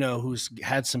guy, you know, who's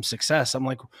had some success. I'm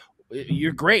like,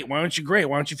 you're great. Why aren't you great?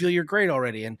 Why don't you feel you're great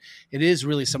already? And it is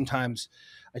really, sometimes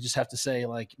I just have to say,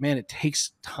 like, man, it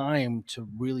takes time to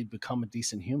really become a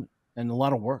decent human and a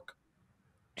lot of work.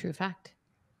 True fact.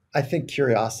 I think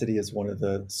curiosity is one of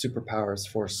the superpowers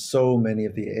for so many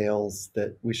of the ails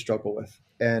that we struggle with.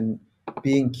 And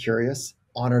being curious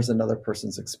honors another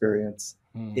person's experience.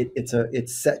 It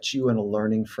sets you in a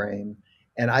learning frame.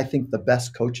 And I think the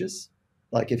best coaches,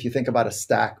 like if you think about a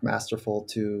stack, masterful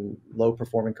to low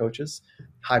performing coaches,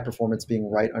 high performance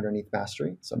being right underneath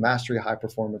mastery. So mastery, high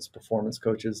performance, performance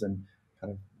coaches, and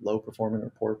kind of low performing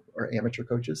or poor or amateur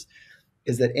coaches,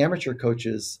 is that amateur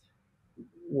coaches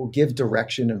will give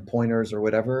direction and pointers or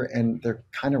whatever, and they're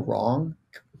kind of wrong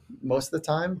most of the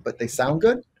time, but they sound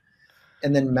good.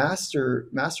 And then master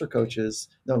coaches,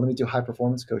 no, let me do high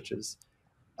performance coaches.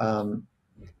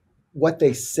 What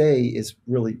they say is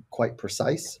really quite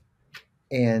precise,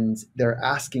 and they're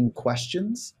asking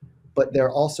questions, but they're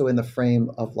also in the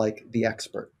frame of like the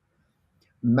expert.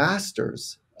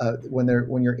 Masters, when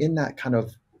you're in that kind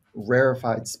of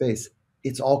rarefied space,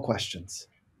 it's all questions.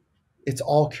 It's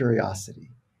all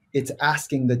curiosity. It's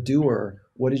asking the doer,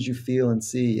 what did you feel and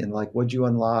see? And like, what'd you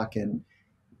unlock? And,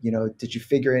 you know, did you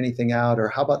figure anything out? Or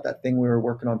how about that thing we were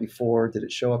working on before? Did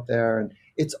it show up there? And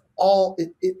it's all,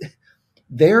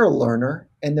 they're a learner,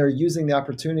 and they're using the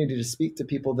opportunity to speak to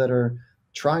people that are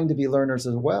trying to be learners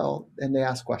as well. And they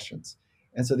ask questions.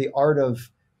 And so the art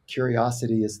of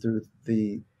curiosity is through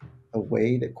the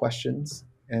way that questions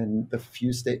and the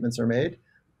few statements are made.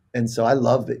 And so I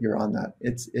love that you're on that.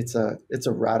 It's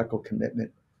a radical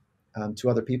commitment to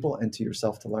other people and to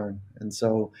yourself to learn. And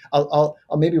so I'll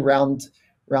maybe round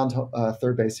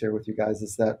third base here with you guys,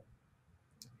 is that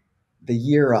the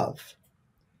year of,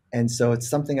 and so it's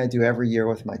something I do every year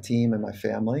with my team and my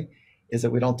family, is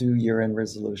that we don't do year-end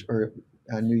resolution or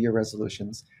New Year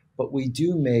resolutions, but we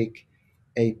do make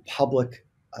a public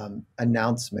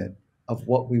announcement of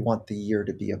what we want the year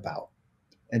to be about.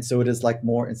 And so it is like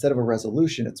more, instead of a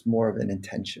resolution, it's more of an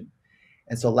intention.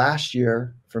 And so last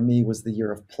year for me was the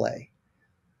year of play.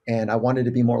 And I wanted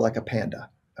to be more like a panda.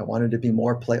 I wanted to be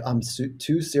more play. I'm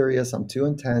too serious. I'm too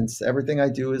intense. Everything I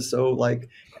do is so like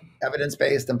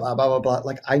evidence-based and blah, blah, blah, blah.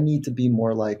 Like I need to be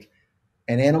more like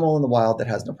an animal in the wild that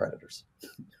has no predators,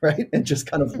 right? And just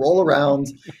kind of roll around,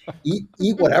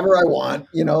 eat whatever I want,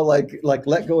 you know, like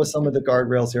let go of some of the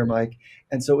guardrails here, Mike.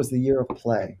 And so it was the year of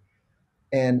play.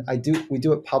 And we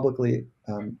do it publicly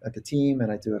at the team,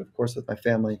 and I do it, of course, with my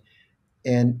family.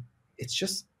 And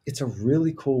it's a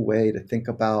really cool way to think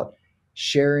about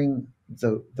sharing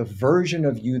the version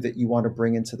of you that you want to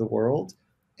bring into the world,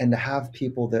 and to have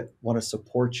people that want to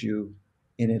support you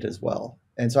in it as well.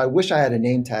 And so I wish I had a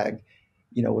name tag,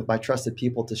 you know, with my trusted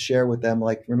people to share with them.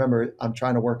 Like, remember, I'm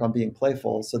trying to work on being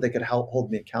playful, so they could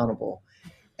hold me accountable.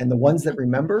 And the ones that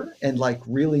remember and like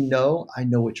really know, I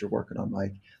know what you're working on,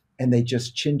 Mike. And they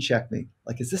just chin check me.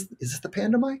 Like, is this the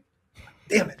panda, Mike?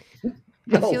 Damn it.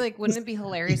 No, I feel like, wouldn't it be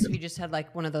hilarious if you just had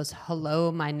like one of those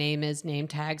hello, my name is name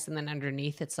tags, and then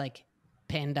underneath it's like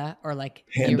panda or like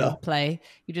year of play.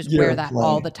 You just wear that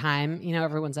all the time. You know,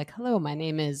 everyone's like, hello, my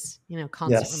name is, you know,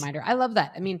 constant reminder. I love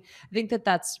that. I mean, I think that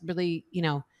that's really, you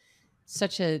know,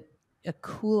 such a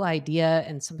cool idea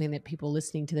and something that people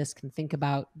listening to this can think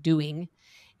about doing.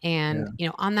 And,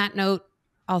 on that note,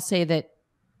 I'll say that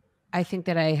I think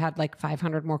that I had like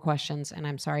 500 more questions, and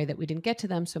I'm sorry that we didn't get to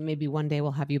them. So maybe one day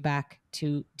we'll have you back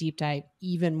to deep dive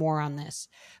even more on this.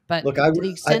 But Look, to the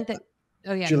extent that,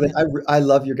 Julie, I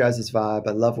love your guys' vibe.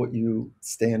 I love what you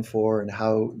stand for and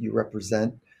how you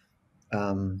represent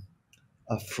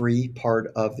a free part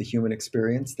of the human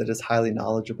experience that is highly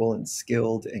knowledgeable and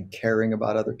skilled and caring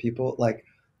about other people. Like,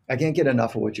 I can't get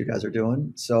enough of what you guys are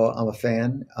doing. So I'm a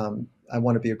fan. I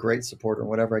want to be a great supporter in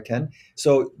whatever I can.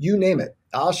 So you name it,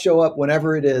 I'll show up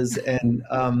whenever it is. And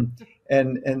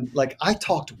like, I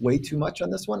talked way too much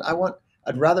on this one.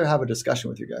 I'd rather have a discussion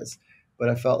with you guys, but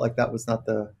I felt like that was not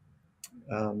the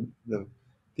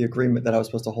agreement that I was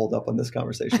supposed to hold up on this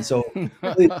conversation. So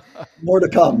please, more to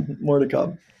come.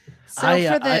 So I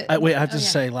have to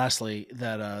say lastly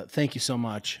that thank you so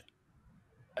much.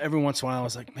 Every once in a while I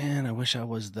was like, man, I wish I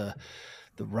was the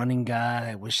running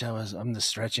guy. I'm the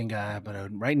stretching guy, but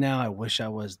right now I wish I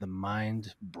was the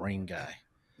mind brain guy.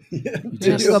 You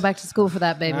have to go back to school for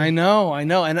that, baby. I know. And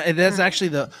that's actually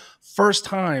the first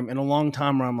time in a long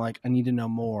time where I'm like, I need to know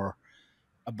more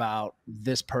about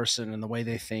this person and the way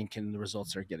they think and the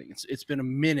results they're getting. It's been a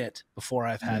minute before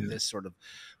I've had this sort of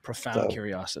profound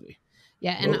curiosity.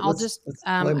 Yeah. And I'll just,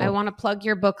 I want to plug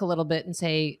your book a little bit and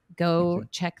say, go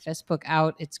check this book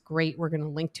out. It's great. We're going to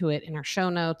link to it in our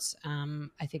show notes.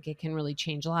 I think it can really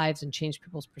change lives and change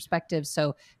people's perspectives.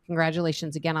 So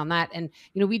congratulations again on that. And,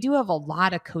 we do have a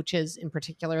lot of coaches in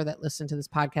particular that listen to this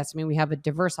podcast. I mean, we have a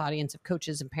diverse audience of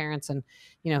coaches and parents and,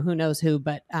 who knows who,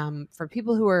 but for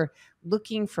people who are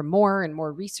looking for more and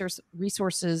more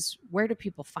resources, where do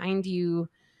people find you?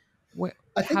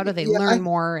 How do they learn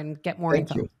more and get more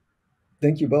info?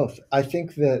 Thank you both. I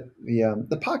think that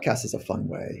the podcast is a fun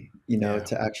way,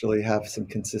 to actually have some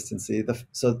consistency.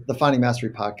 So the Finding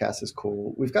Mastery podcast is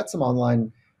cool. We've got some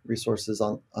online resources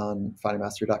on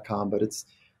findingmastery.com, but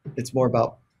it's more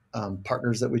about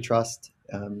partners that we trust.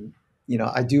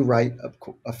 I do write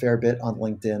a fair bit on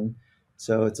LinkedIn,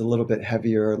 so it's a little bit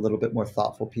heavier, a little bit more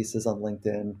thoughtful pieces on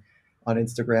LinkedIn. On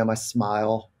Instagram, I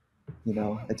smile.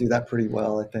 I do that pretty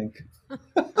well, I think.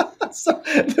 So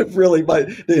really,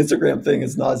 the Instagram thing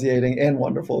is nauseating and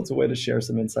wonderful. It's a way to share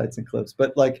some insights and clips.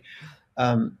 But I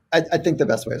think the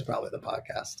best way is probably the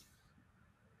podcast.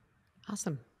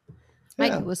 Awesome.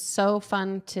 Mike, it was so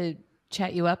fun to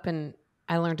chat you up, and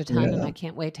I learned a ton, and I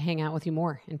can't wait to hang out with you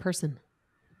more in person.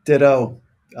 Ditto.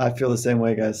 I feel the same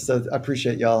way, guys. So I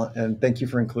appreciate y'all, and thank you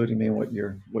for including me in what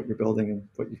you're building and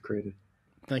what you've created.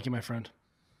 Thank you, my friend.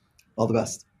 All the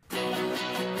best.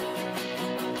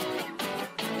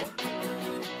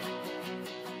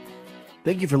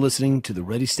 Thank you for listening to the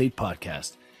Ready State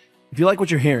Podcast. If you like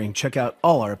what you're hearing, check out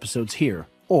all our episodes here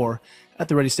or at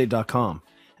thereadystate.com.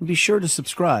 And be sure to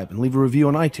subscribe and leave a review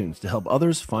on iTunes to help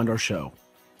others find our show.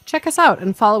 Check us out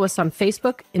and follow us on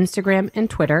Facebook, Instagram, and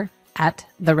Twitter at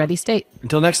The Ready State.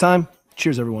 Until next time,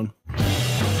 cheers, everyone.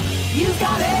 You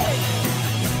got it.